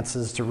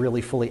finances to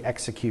really fully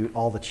execute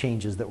all the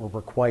changes that were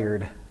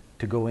required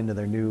to go into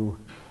their new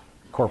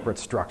corporate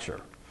structure.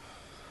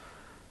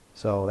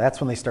 So that's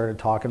when they started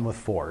talking with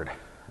Ford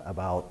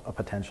about a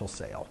potential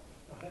sale.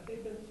 Had they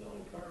been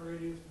selling car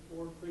radios to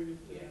Ford previous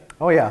to that?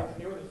 Oh, yeah.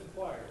 They were the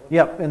supplier.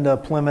 Yep, into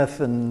Plymouth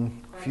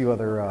and a few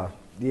other, a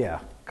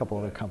couple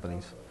other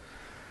companies.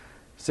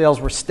 Sales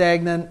were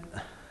stagnant.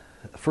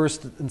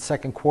 First and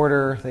second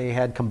quarter, they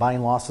had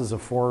combined losses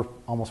of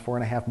almost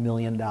 $4.5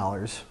 million.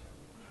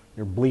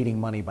 They're bleeding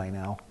money by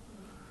now.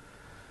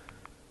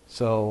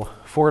 So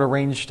Ford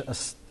arranged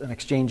an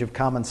exchange of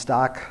common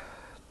stock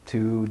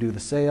to do the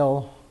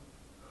sale.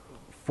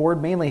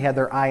 Ford mainly had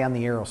their eye on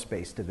the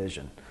aerospace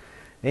division.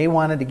 They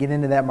wanted to get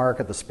into that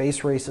market. The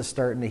space race is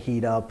starting to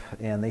heat up,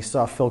 and they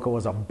saw Philco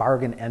as a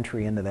bargain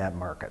entry into that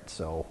market.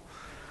 So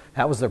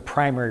that was their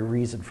primary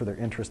reason for their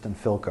interest in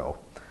Philco.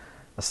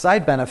 A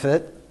side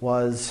benefit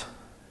was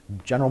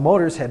General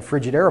Motors had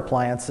Frigidaire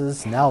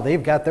appliances. Now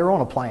they've got their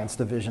own appliance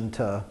division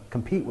to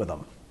compete with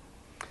them.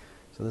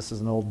 So this is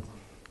an old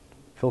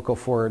Philco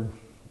Ford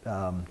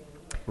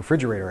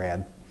refrigerator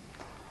ad.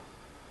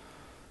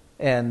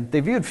 And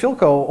they viewed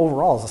Philco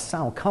overall as a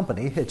sound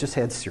company. It just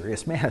had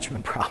serious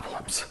management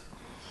problems.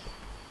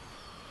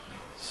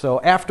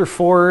 So after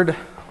Ford,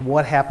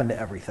 what happened to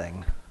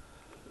everything?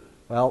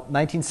 Well,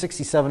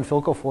 1967,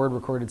 Philco Ford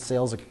recorded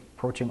sales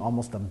approaching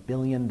almost $1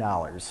 billion.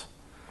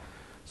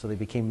 So they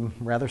became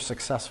rather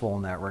successful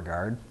in that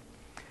regard.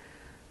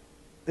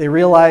 They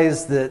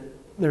realized that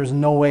there's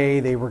no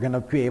way they were going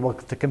to be able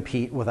to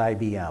compete with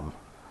IBM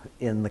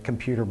in the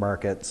computer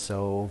market.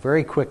 So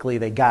very quickly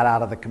they got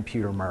out of the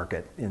computer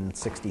market in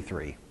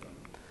 '63.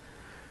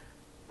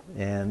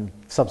 And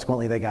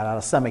subsequently they got out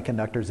of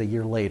semiconductors a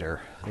year later.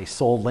 They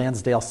sold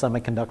Lansdale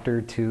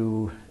Semiconductor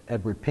to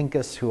Edward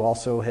Pincus, who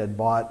also had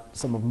bought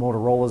some of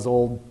Motorola's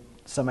old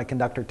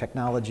semiconductor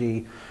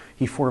technology.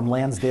 He formed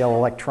Lansdale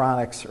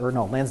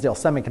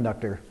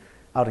Semiconductor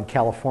out in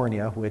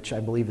California, which I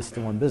believe is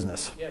still in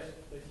business. Yes,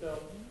 they sell.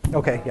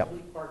 Okay, yep.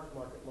 Parts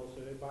market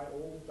mostly. They buy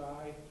old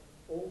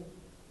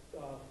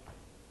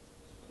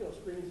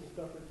screens and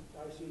stuff,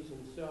 ICs,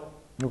 and sell.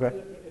 Okay.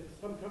 If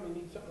some company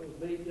needs something that was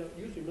made,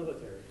 usually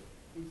military,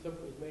 needs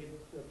something that was made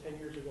 10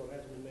 years ago and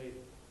hasn't been made,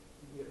 you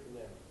can get it from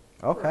them.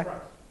 Okay. For a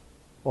price.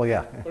 Well,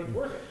 yeah. But it's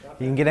worth it.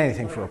 You can get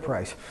anything for a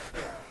price.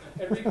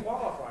 And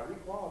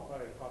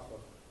requalifying costs us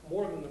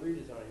more than the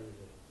redesign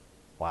usually.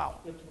 Wow.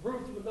 If it's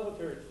approved to the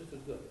military, it's just as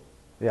good.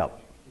 Yep.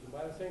 You can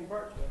buy the same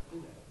parts, you have to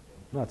do that.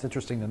 No, it's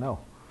interesting to know.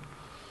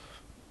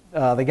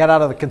 They got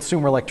out of the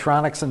consumer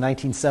electronics in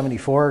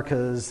 1974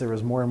 because there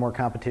was more and more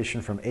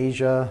competition from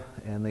Asia,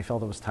 and they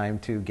felt it was time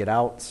to get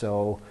out.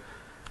 So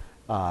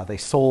they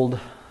sold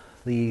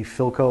the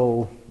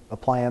Philco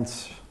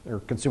appliance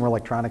or consumer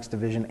electronics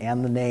division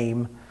and the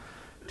name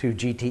to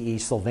GTE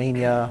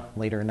Sylvania.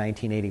 Later in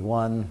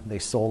 1981, they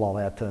sold all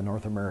that to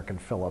North American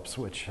Phillips,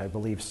 which I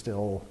believe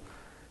still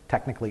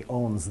technically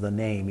owns the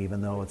name,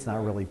 even though it's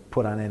not really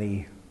put on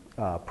any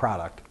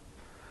product.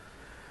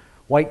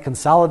 White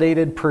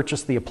Consolidated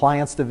purchased the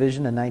appliance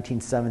division in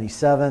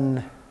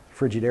 1977.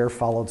 Frigidaire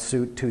followed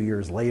suit 2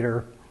 years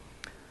later.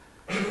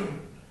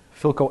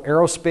 Philco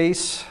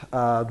Aerospace,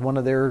 one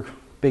of their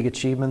big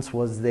achievements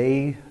was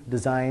they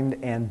designed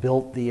and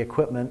built the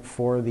equipment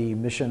for the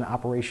Mission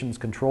Operations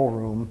Control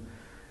Room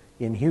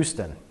in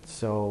Houston.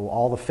 So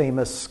all the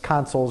famous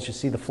consoles you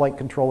see the flight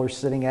controllers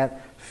sitting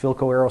at,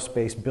 Philco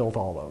Aerospace built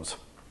all those.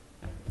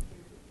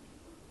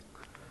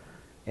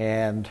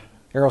 And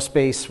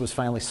Aerospace was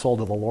finally sold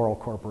to the Laurel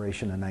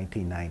Corporation in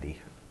 1990.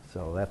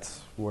 So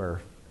that's where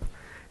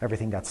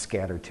everything got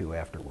scattered to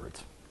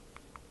afterwards.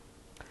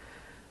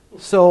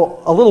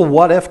 So a little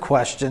what-if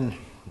question.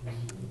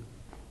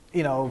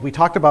 You know, we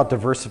talked about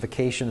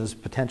diversification as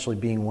potentially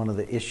being one of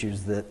the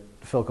issues that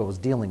Philco was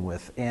dealing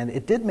with. And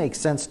it did make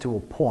sense to a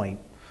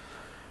point.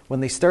 When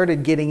they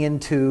started getting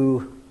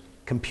into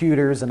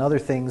computers and other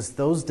things,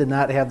 those did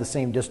not have the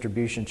same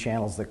distribution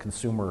channels that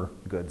consumer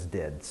goods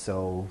did.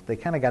 So they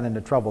kind of got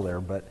into trouble there.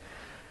 But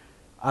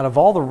out of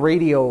all the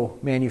radio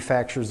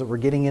manufacturers that were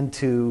getting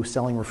into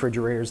selling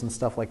refrigerators and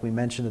stuff like we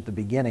mentioned at the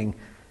beginning,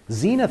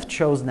 Zenith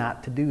chose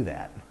not to do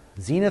that.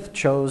 Zenith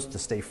chose to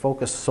stay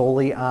focused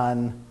solely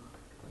on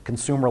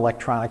consumer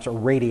electronics, or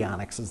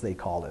radionics as they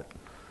called it.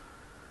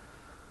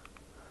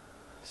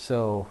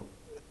 So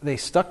they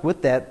stuck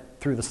with that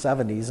through the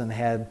 70s and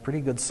had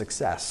pretty good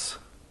success.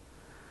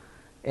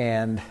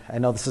 And I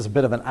know this is a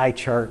bit of an eye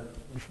chart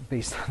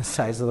based on the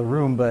size of the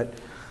room, but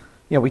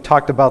we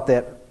talked about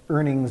that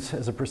earnings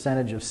as a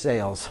percentage of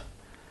sales.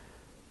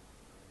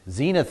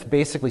 Zenith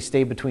basically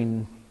stayed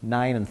between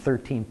 9 and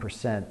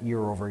 13% year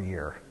over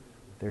year.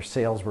 Their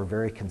sales were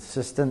very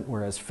consistent,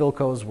 whereas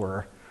Philco's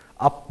were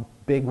up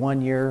big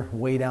one year,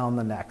 way down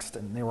the next,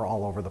 and they were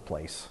all over the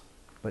place,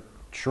 but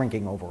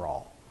shrinking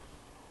overall.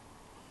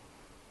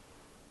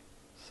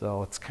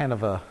 So it's kind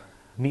of a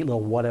neat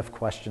little what-if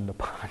question to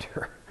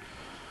ponder.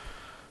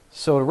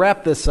 So to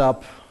wrap this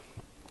up,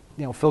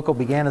 Philco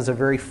began as a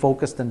very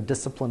focused and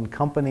disciplined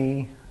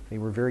company. They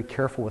were very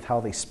careful with how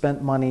they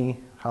spent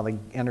money, how they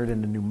entered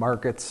into new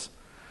markets.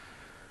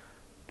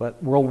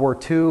 But World War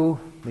II,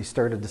 they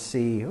started to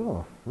see,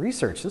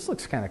 research, this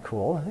looks kind of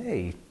cool.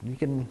 Hey, we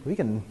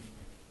can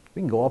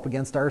go up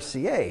against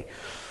RCA.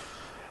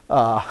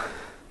 The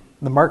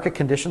market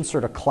conditions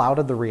sort of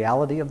clouded the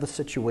reality of the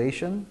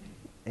situation,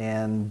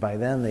 and by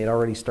then they'd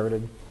already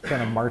started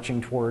kind of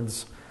marching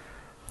towards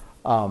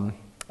a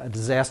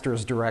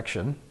disastrous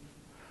direction.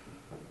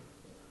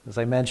 As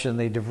I mentioned,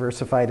 they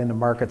diversified into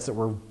markets that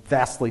were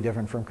vastly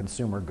different from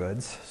consumer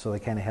goods, so they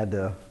kind of had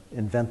to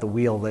invent the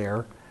wheel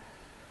there.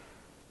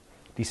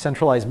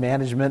 Decentralized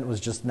management was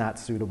just not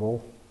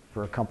suitable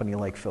for a company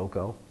like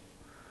Philco.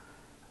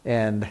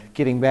 And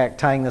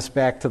tying this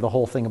back to the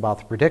whole thing about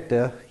the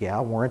Predicta,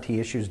 warranty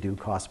issues do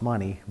cost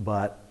money,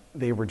 but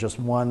they were just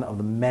one of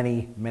the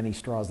many, many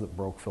straws that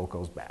broke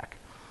Philco's back.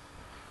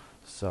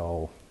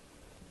 So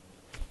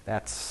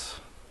that's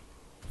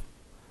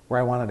where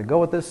I wanted to go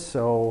with this.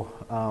 So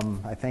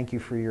I thank you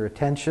for your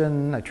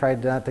attention. I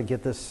tried not to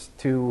get this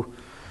too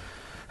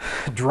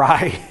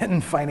dry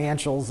in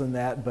financials and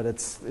that, but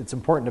it's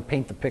important to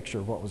paint the picture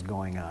of what was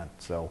going on.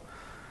 So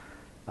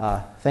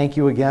thank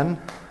you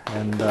again,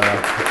 and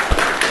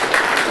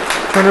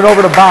turn it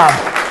over to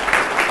Bob.